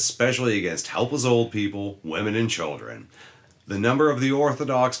 but especially against helpless old people, women, and children. The number of the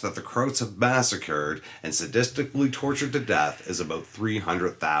Orthodox that the Croats have massacred and sadistically tortured to death is about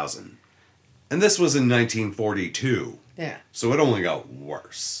 300,000. And this was in 1942. Yeah. So it only got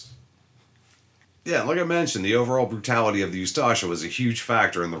worse. Yeah, like I mentioned, the overall brutality of the Ustasha was a huge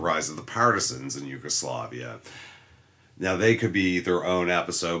factor in the rise of the partisans in Yugoslavia. Now, they could be their own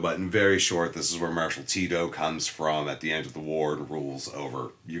episode, but in very short, this is where Marshal Tito comes from at the end of the war and rules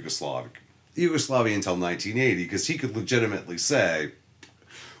over Yugoslavia until 1980, because he could legitimately say,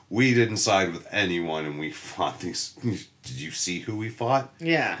 we didn't side with anyone and we fought these. Did you see who we fought?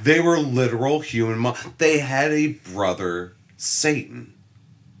 Yeah. They were literal human. They had a brother, Satan.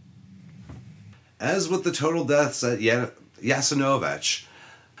 As with the total deaths at Jasenovac,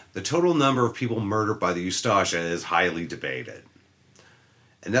 the total number of people murdered by the Ustasha is highly debated.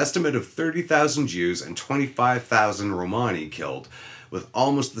 An estimate of 30,000 Jews and 25,000 Romani killed, with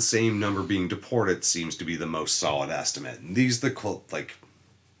almost the same number being deported, seems to be the most solid estimate. And these the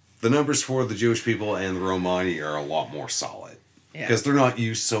numbers for the Jewish people and the Romani are a lot more solid. Yeah. Because they're not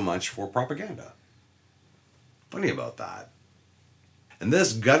used so much for propaganda. Funny about that. And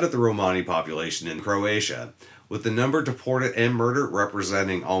this gutted the Romani population in Croatia, with the number deported and murdered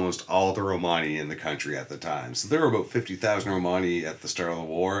representing almost all the Romani in the country at the time. So there were about 50,000 Romani at the start of the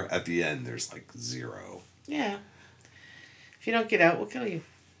war. At the end, there's like 0. Yeah. If you don't get out, we'll kill you.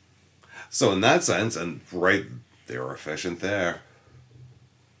 So in that sense, and right, they were efficient there.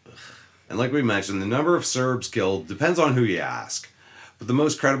 And like we mentioned, the number of Serbs killed depends on who you ask, but the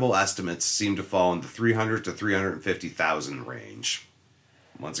most credible estimates seem to fall in the 300 to 350,000 range.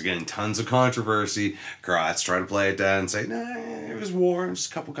 Once again, tons of controversy. Croats try to play it down and say, "Nah, it was war, just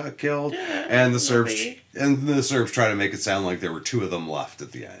a couple got killed," and the Serbs try to make it sound like there were 2 of them left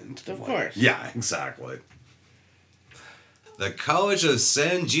at the end. Of course. Yeah, exactly. The College of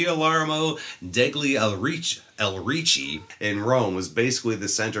San Girolamo degli Elrici in Rome was basically the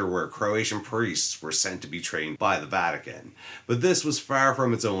center where Croatian priests were sent to be trained by the Vatican, but this was far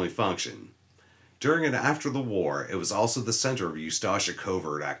from its only function. During and after the war, it was also the center of Ustasha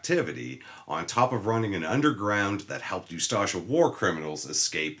covert activity, on top of running an underground that helped Ustasha war criminals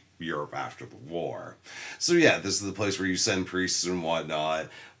escape Europe after the war. So yeah, this is the place where you send priests and whatnot,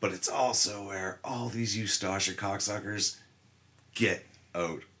 but it's also where all these Ustasha cocksuckers get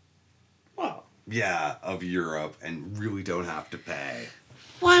out, Well, yeah, of Europe and really don't have to pay.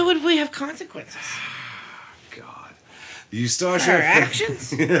 why would we have consequences? God. The Ustasha... For our actions?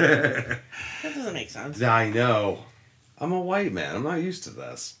 That doesn't make sense. I know. I'm a white man. I'm not used to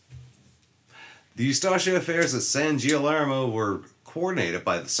this. The Ustasha affairs at San Girolamo were coordinated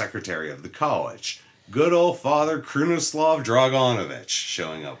by the secretary of the college, good old Father Krunoslav Dragonovich,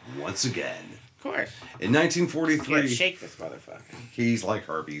 showing up once again. Of course. In 1943... Can't shake this motherfucker. He's like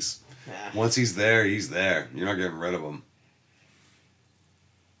herpes. Yeah. Once he's there, he's there. You're not getting rid of him.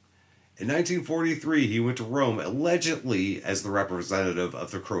 In 1943, he went to Rome allegedly as the representative of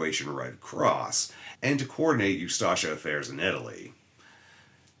the Croatian Red Cross and to coordinate Ustasha affairs in Italy.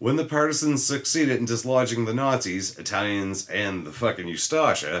 When the partisans succeeded in dislodging the Nazis, Italians, and the fucking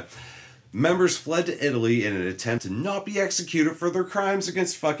Ustasha, members fled to Italy in an attempt to not be executed for their crimes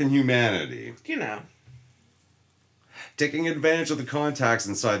against fucking humanity. You know. Taking advantage of the contacts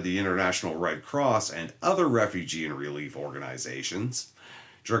inside the International Red Cross and other refugee and relief organizations,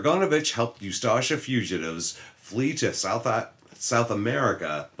 Dragonovich helped Ustasha fugitives flee to South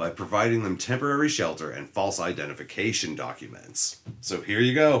America by providing them temporary shelter and false identification documents. So here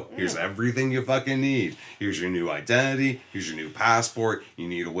you go. Here's everything you fucking need. Here's your new identity. Here's your new passport. You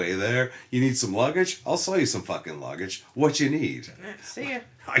need a way there. You need some luggage? I'll sell you some fucking luggage. What you need? See ya.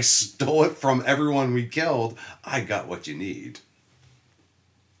 I stole it from everyone we killed. I got what you need.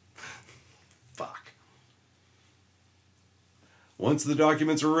 Fuck. Once the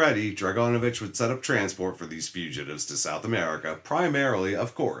documents were ready, Dragonovich would set up transport for these fugitives to South America, primarily,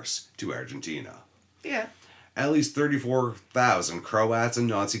 of course, to Argentina. Yeah. At least 34,000 Croats and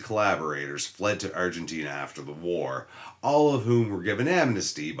Nazi collaborators fled to Argentina after the war, all of whom were given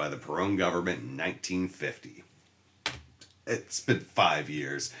amnesty by the Perón government in 1950. It's been 5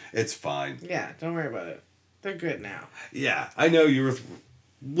 years. It's fine. Yeah, don't worry about it. They're good now. Yeah, I know you were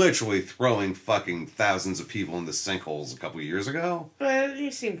literally throwing fucking thousands of people into sinkholes a couple years ago. But you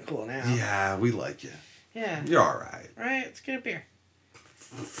seem cool now. Yeah, we like you. Yeah. You're alright. Right, let's get a beer.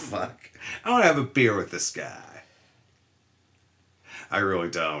 Fuck. I want to have a beer with this guy. I really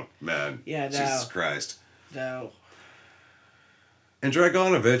don't, man. Yeah, no. Jesus Christ. No. And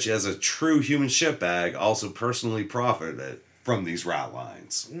Dragonovich, as a true human shitbag, also personally profited from these rat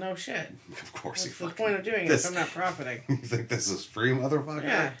lines. No shit. Of course What's he the fucking... point of doing it if I'm not profiting? You think this is free, motherfucker?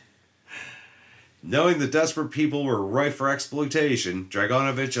 Yeah. Knowing the desperate people were ripe for exploitation,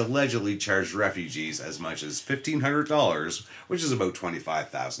 Dragonovich allegedly charged refugees as much as $1,500, which is about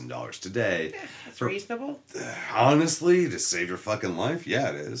 $25,000 today. Yeah, that's reasonable. Honestly, to save your fucking life, yeah,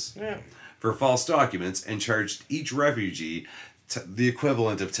 it is. Yeah. For false documents, and charged each refugee the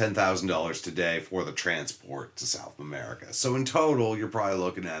equivalent of $10,000 today for the transport to South America. So in total, you're probably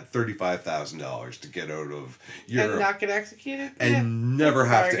looking at $35,000 to get out of Europe. And not get executed? And yeah. never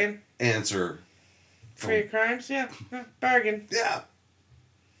have bargain. to answer... For your crimes? Yeah. Bargain. Yeah.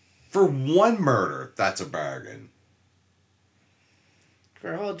 For one murder, that's a bargain.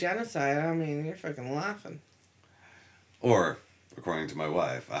 For a whole genocide, I mean, you're fucking laughing. Or, according to my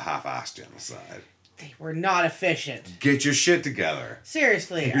wife, a half-assed genocide. They were not efficient. Get your shit together.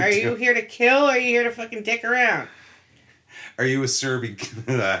 Seriously, are you here to kill or are you here to fucking dick around? Are you a Serbian?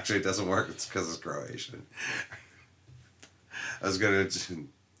 Actually, it doesn't work. It's because it's Croatian. I was going to...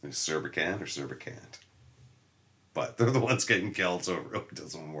 Serbican or Serbicant. But they're the ones getting killed, so it really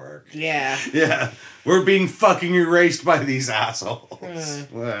doesn't work. Yeah. Yeah. We're being fucking erased by these assholes.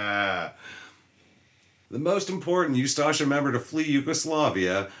 Ah. The most important Ustasha member to flee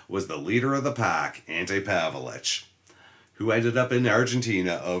Yugoslavia was the leader of the pack, Ante Pavelic, who ended up in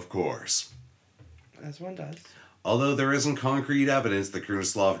Argentina, of course. As one does. Although there isn't concrete evidence that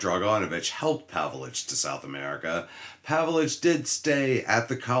Krunoslav Draganovich helped Pavlich to South America, Pavlich did stay at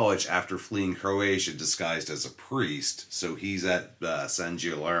the college after fleeing Croatia disguised as a priest, so he's at San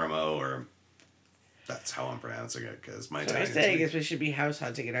Guillermo, or that's how I'm pronouncing it, because my So I guess we should be house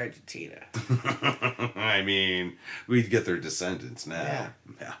hunting in Argentina. I mean, we'd get their descendants now.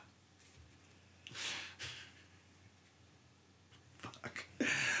 Yeah. Fuck.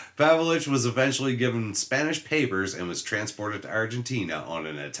 Pavlich was eventually given Spanish papers and was transported to Argentina on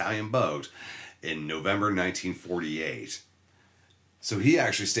an Italian boat in November 1948. So he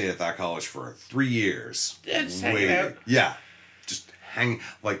actually stayed at that college for 3 years. Yeah, just hanging out. Yeah. Just hang.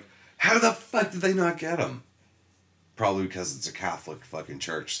 Like, how the fuck did they not get him? Probably because it's a Catholic fucking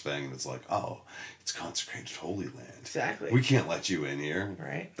church thing. And it's like, oh, it's consecrated Holy Land. Exactly. We can't let you in here.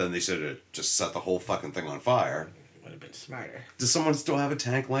 Right. Then they should have just set the whole fucking thing on fire. Would have been smarter. Does someone still have a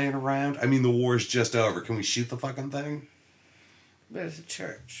tank laying around? I mean, the war's just over. Can we shoot the fucking thing? But it's a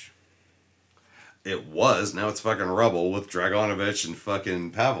church. It was. Now it's fucking rubble with Draganovich and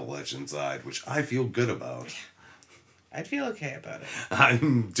fucking Pavlich inside, which I feel good about. I'd feel okay about it.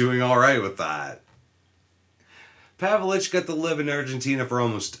 I'm doing all right with that. Pavlich got to live in Argentina for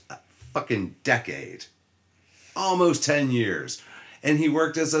almost a fucking decade. Almost 10 years. And he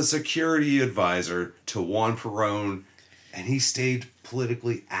worked as a security advisor to Juan Perón, and he stayed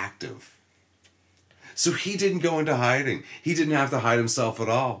politically active. So he didn't go into hiding. He didn't have to hide himself at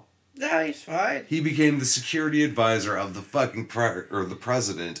all. No, he's fine. He became the security advisor of the fucking the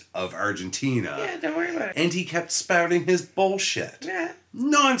president of Argentina. Yeah, don't worry about it. And he kept spouting his bullshit. Yeah.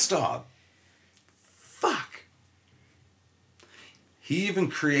 Nonstop. Fuck. He even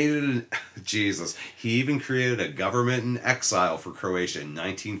created a government in exile for Croatia in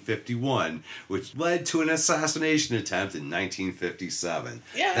 1951, which led to an assassination attempt in 1957.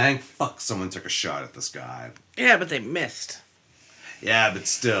 Yeah. Thank fuck someone took a shot at this guy. Yeah, but they missed. Yeah, but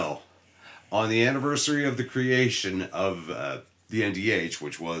still. On the anniversary of the creation of the NDH,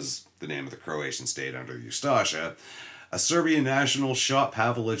 which was the name of the Croatian state under Ustasha, a Serbian national shot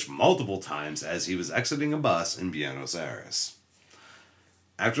Pavlich multiple times as he was exiting a bus in Buenos Aires.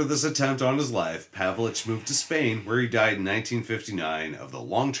 After this attempt on his life, Pavlich moved to Spain, where he died in 1959 of the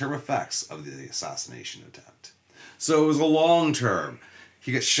long-term effects of the assassination attempt. So it was a long term.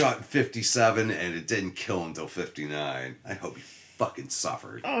 He got shot in 57 and it didn't kill him until 59. I hope he fucking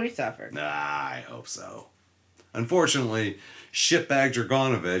suffered. Oh, he suffered. Nah, I hope so. Unfortunately, shitbag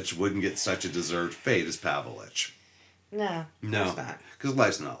Draganovich wouldn't get such a deserved fate as Pavlich. No. No, because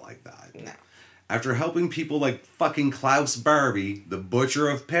life's not like that. No. After helping people like fucking Klaus Barbie, the butcher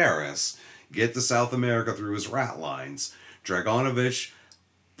of Paris, get to South America through his rat lines, Draganovich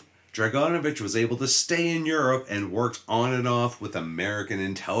was able to stay in Europe and worked on and off with American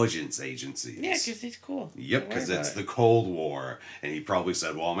intelligence agencies. Yeah, because he's cool. Yep, because it's the Cold War. And he probably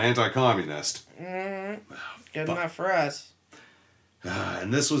said, well, I'm anti-communist. Good enough for us.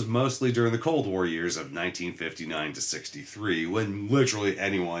 And this was mostly during the Cold War years of 1959 to 63, when literally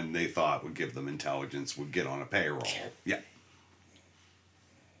anyone they thought would give them intelligence would get on a payroll. Yeah.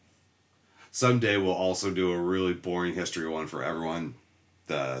 Someday we'll also do a really boring history one for everyone.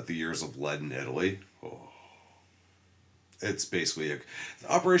 The years of lead in Italy. Oh. It's basically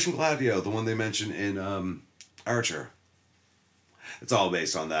Operation Gladio, the one they mentioned in Archer. It's all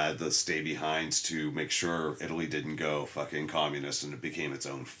based on that, the stay behinds to make sure Italy didn't go fucking communist and it became its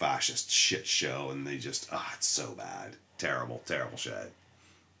own fascist shit show, and they just, it's so bad. Terrible, terrible shit.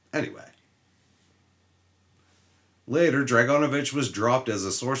 Anyway. Later, Draganovich was dropped as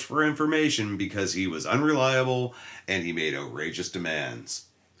a source for information because he was unreliable and he made outrageous demands.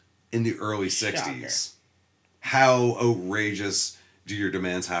 In the early 60s. How outrageous do your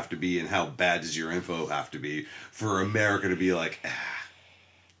demands have to be, and how bad does your info have to be for America to be like,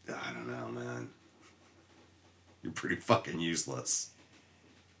 I don't know, man. You're pretty fucking useless.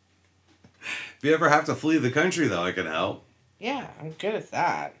 If you ever have to flee the country, though, I can help. Yeah, I'm good at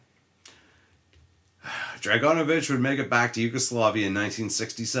that. Draganovich would make it back to Yugoslavia in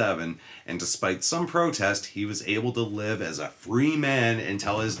 1967, and despite some protest, he was able to live as a free man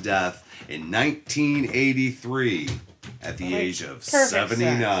until his death in 1983 at the age of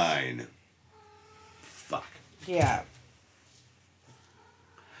 79. Sense. Fuck. Yeah.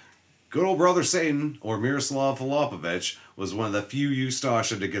 Good old brother Satan, or Miroslav Filipovich, was one of the few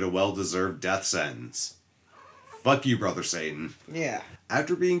Ustasha to get a well-deserved death sentence. Fuck you, brother Satan. Yeah.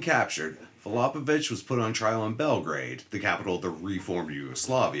 After being captured, Filipovich was put on trial in Belgrade, the capital of the reformed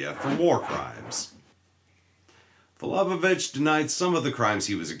Yugoslavia, for war crimes. Filipovich denied some of the crimes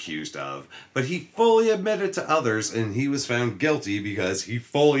he was accused of, but he fully admitted to others, and he was found guilty because he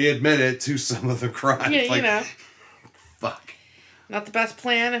fully admitted to some of the crimes. Yeah, Fuck. Not the best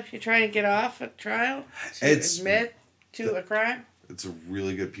plan if you're trying to get off a trial. Admit to a crime. It's a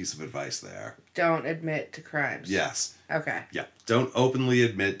really good piece of advice there. Don't admit to crimes. Yes. Okay. Yeah. Don't openly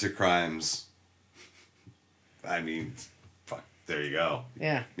admit to crimes. I mean, fuck. There you go.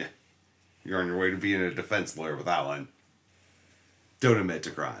 Yeah. Yeah. You're on your way to being a defense lawyer with that one. Don't admit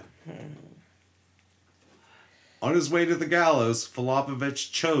to crime. On his way to the gallows,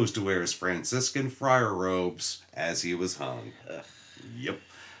 Filipovich chose to wear his Franciscan friar robes as he was hung. Ugh. Yep.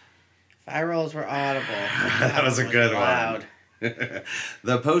 Eye rolls were audible. That was a good loud. one.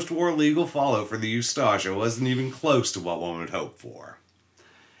 The post-war legal fallout for the Ustasha wasn't even close to what one would hope for.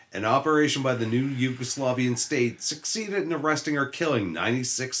 An operation by the new Yugoslavian state succeeded in arresting or killing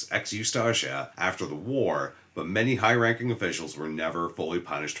 96 ex-Ustasha after the war, but many high-ranking officials were never fully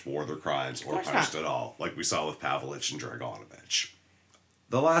punished for their crimes or punished at all, like we saw with Pavlich and Dragonovich.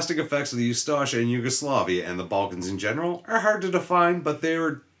 The lasting effects of the Ustasha in Yugoslavia and the Balkans in general are hard to define, but they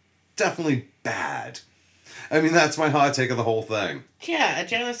were definitely bad. I mean, that's my hot take of the whole thing. Yeah, a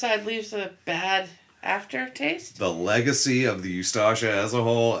genocide leaves a bad aftertaste. The legacy of the Ustasha as a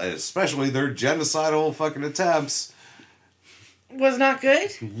whole, and especially their genocidal fucking attempts, was not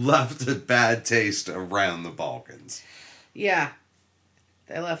good. Left a bad taste around the Balkans. Yeah.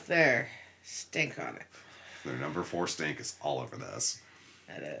 They left their stink on it. Their number 4 stink is all over this.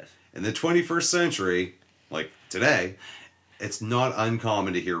 It is. In the 21st century, like today, it's not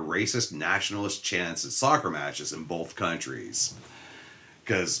uncommon to hear racist nationalist chants at soccer matches in both countries.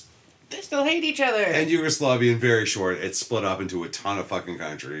 Because they still hate each other. And Yugoslavia, in very short, it's split up into a ton of fucking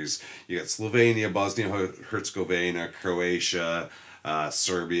countries. You got Slovenia, Bosnia-Herzegovina, Croatia,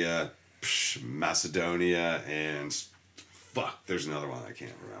 Serbia, Macedonia, and fuck, there's another one I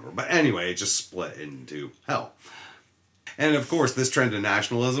can't remember. But anyway, it just split into hell. And of course, this trend of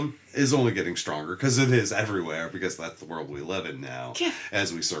nationalism is only getting stronger because it is everywhere, because that's the world we live in now. Yeah.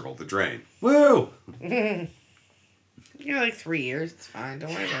 As we circle the drain. Woo! Like 3 years, it's fine,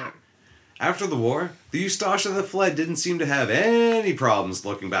 don't worry about it. After the war, the Ustasha that fled didn't seem to have any problems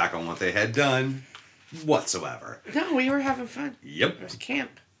looking back on what they had done whatsoever. No, we were having fun. Yep. It was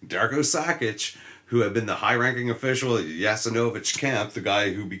camp. Darko Sakic, who had been the high-ranking official at Jasenovac camp, the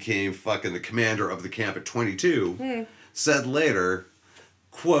guy who became fucking the commander of the camp at 22, said later,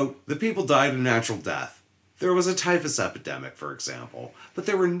 quote, "The people died a natural death. There was a typhus epidemic, for example, but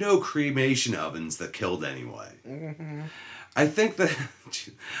there were no cremation ovens that killed anyway." Mm-hmm. I think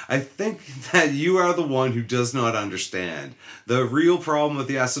that you are the one who does not understand. The real problem with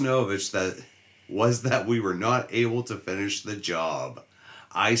Jasenovac was that we were not able to finish the job.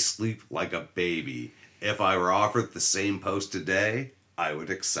 I sleep like a baby. If I were offered the same post today, I would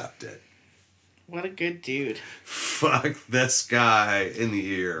accept it. What a good dude. Fuck this guy in the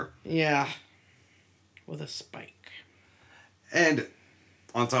ear. Yeah. With a spike. And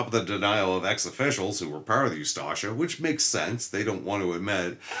on top of the denial of ex-officials who were part of the Ustasha, which makes sense, they don't want to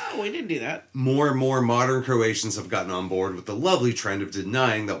admit. Oh, we didn't do that. More and more modern Croatians have gotten on board with the lovely trend of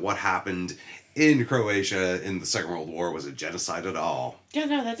denying that what happened in Croatia in the Second World War was a genocide at all. Yeah,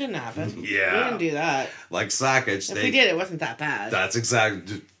 no, that didn't happen. Yeah. We didn't do that. Like Sakic. If we did, it wasn't that bad. That's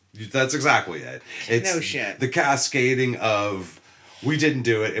exactly it. It's no shit. The cascading of, we didn't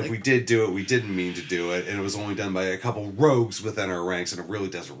do it. If we did do it, we didn't mean to do it. And it was only done by a couple rogues within our ranks, and it really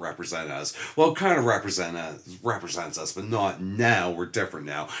doesn't represent us. Well, it kind of represents us, but not now. We're different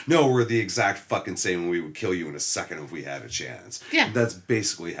now. No, we're the exact fucking same, and we would kill you in a second if we had a chance. Yeah. That's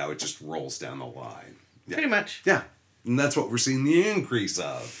basically how it just rolls down the line. Yeah. Pretty much. Yeah. And that's what we're seeing the increase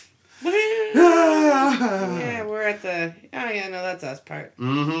of. Yeah, we're at the, oh yeah, no, that's us part.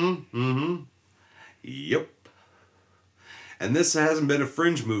 Yep. And this hasn't been a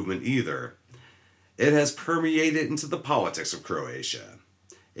fringe movement either. It has permeated into the politics of Croatia.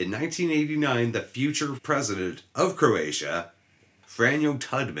 In 1989, the future president of Croatia, Franjo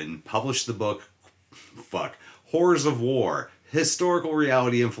Tudman, published the book, Horrors of War, Historical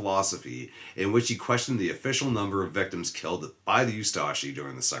Reality and Philosophy, in which he questioned the official number of victims killed by the Ustashi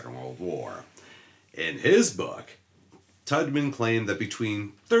during the Second World War. In his book, Tudman claimed that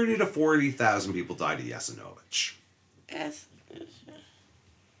between 30 to 40,000 people died at Jasenovac. Yes.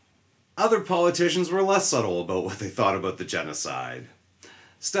 Other politicians were less subtle about what they thought about the genocide.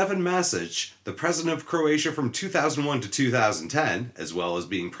 Stefan Masic, the president of Croatia from 2001 to 2010, as well as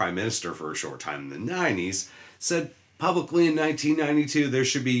being prime minister for a short time in the 90s, said publicly in 1992 there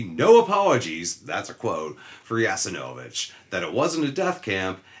should be no apologies, that's a quote, for Jasenovac, that it wasn't a death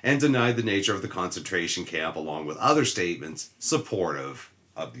camp, and denied the nature of the concentration camp along with other statements supportive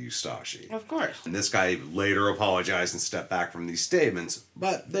of the Ustashi. Of course. And this guy later apologized and stepped back from these statements,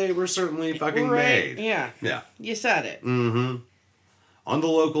 but they were certainly fucking made. Yeah. Yeah. You said it. Mm-hmm. On the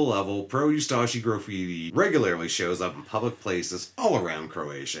local level, pro-Ustashi graffiti regularly shows up in public places all around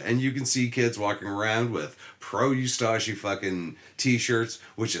Croatia. And you can see kids walking around with pro-Ustashi fucking t-shirts,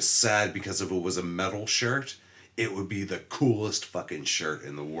 which is sad because if it was a metal shirt, it would be the coolest fucking shirt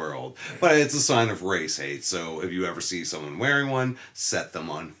in the world. But it's a sign of race hate, so if you ever see someone wearing one, set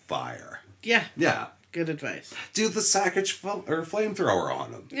them on fire. Yeah. Yeah. Good advice. Do the sackage or flamethrower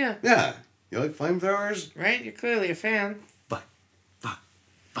on them. Yeah. Yeah. You like flamethrowers? Right? You're clearly a fan. Fuck.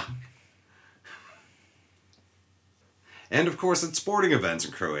 And of course at sporting events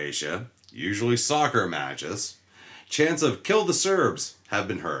in Croatia, usually soccer matches, chants of "kill the Serbs" have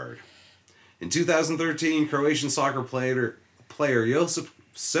been heard. In 2013, Croatian soccer player Josip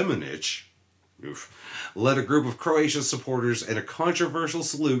Simonic led a group of Croatian supporters in a controversial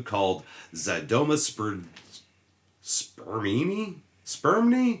salute called Zadoma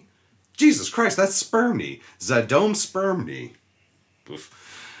Spermni? Jesus Christ, that's Spermni. Zadom Spermni.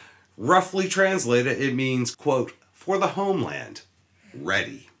 Roughly translated, it means, quote, "for the homeland,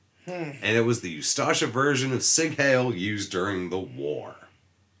 ready." And it was the Ustasha version of Sig Heil used during the war.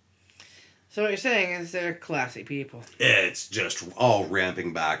 So what you're saying is they're classy people. It's just all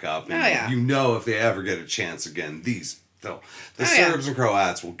ramping back up. And you know if they ever get a chance again, the Serbs and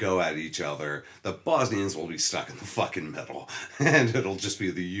Croats will go at each other. The Bosnians will be stuck in the fucking middle. And it'll just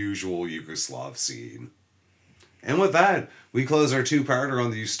be the usual Yugoslav scene. And with that, we close our two-parter on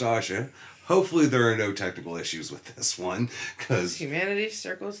the Ustasha. Hopefully there are no technical issues with this one, because humanity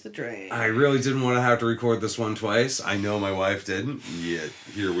circles the drain. I really didn't want to have to record this one twice. I know my wife didn't, yet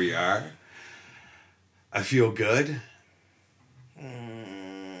here we are. I feel good.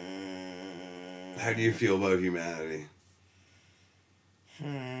 How do you feel about humanity?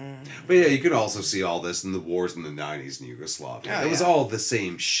 But yeah, you could also see all this in the wars in the 90s in Yugoslavia. It was all the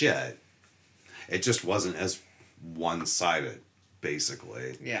same shit. It just wasn't as one-sided,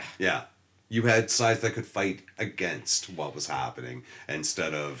 basically. Yeah. Yeah. You had sides that could fight against what was happening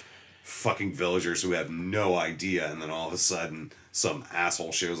instead of fucking villagers who have no idea, and then all of a sudden some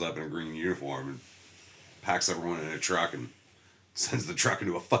asshole shows up in a green uniform and packs everyone in a truck and sends the truck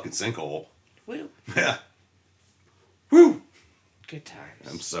into a fucking sinkhole. Woo. Yeah. Woo! Good times.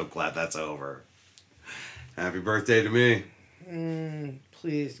 I'm so glad that's over. Happy birthday to me.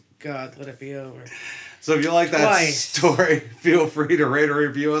 Please, God, let it be over. So if you like that story, feel free to rate or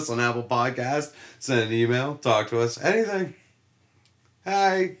review us on Apple Podcasts. Send an email. Talk to us. Anything.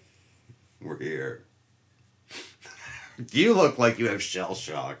 Hi. We're here. You look like you have shell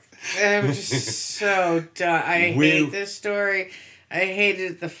shock. I'm just so done. I hate this story. I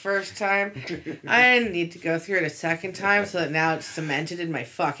hated it the first time. I didn't need to go through it a second time so that now it's cemented in my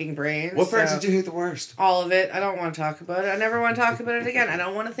fucking brain. What part did you hate the worst? All of it. I don't want to talk about it. I never want to talk about it again. I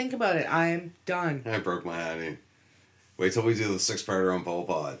don't want to think about it. I am done. I broke my hattie. Wait till we do the 6-parter on Pol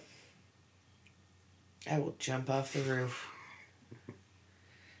Pot. I will jump off the roof.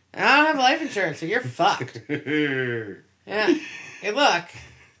 I don't have life insurance, so you're fucked. Yeah. Hey, look.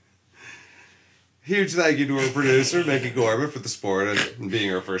 Huge thank you to our producer, Mickey Gorman, for the support and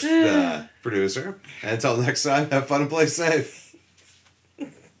being our first producer. And until next time, have fun and play safe.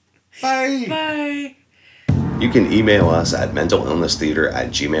 Bye. Bye. You can email us at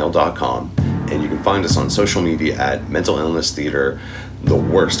mentalillnesstheater@gmail.com. And you can find us on social media at Mental Illness Theater, The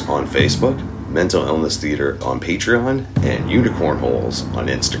Worst on Facebook, Mental Illness Theater on Patreon, and Unicorn Holes on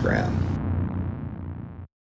Instagram.